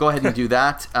 So go ahead and do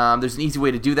that. There's an easy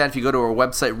way to do that. If you go to our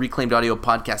website,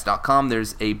 reclaimedaudiopodcast.com,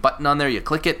 there's a button on there. You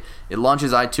click it. It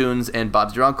launches iTunes, and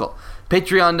Bob's your uncle.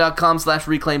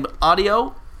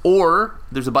 Patreon.com/reclaimedaudio, or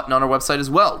there's a button on our website as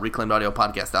well,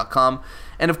 reclaimedaudiopodcast.com.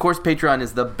 And of course, Patreon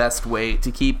is the best way to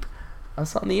keep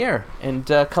us on the air and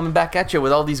coming back at you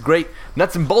with all these great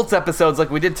nuts and bolts episodes like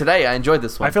we did today. I enjoyed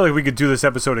this one. I feel like we could do this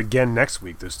episode again next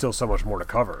week. There's still so much more to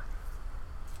cover.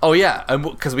 Oh, yeah,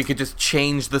 because we could just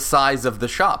change the size of the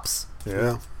shops.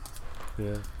 Yeah.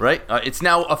 Right? It's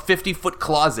now a 50-foot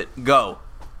closet. Go.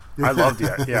 I love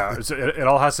that. Yeah, it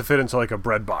all has to fit into like a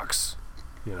bread box,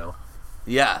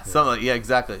 Yeah, something. Yeah,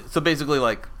 exactly. So basically,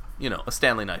 like, a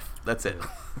Stanley knife. That's it.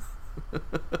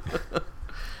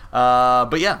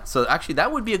 But yeah, so actually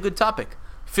that would be a good topic.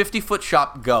 50-foot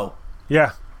shop, go.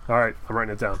 Yeah. All right, I'm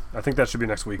writing it down. I think that should be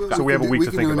next week. Well, so we have a week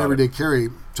to think about it. We can do an everyday carry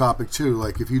topic too.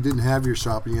 Like if you didn't have your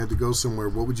shop and you had to go somewhere,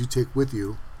 what would you take with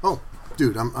you? Oh,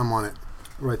 dude, I'm on it.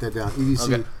 Write that down.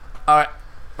 EDC. Okay. All right.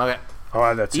 Okay. All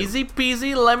right, that's easy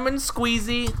peasy, lemon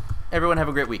squeezy. Everyone have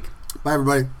a great week. Bye,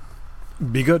 everybody.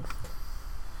 Be good.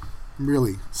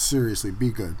 Really, seriously,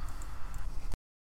 be good.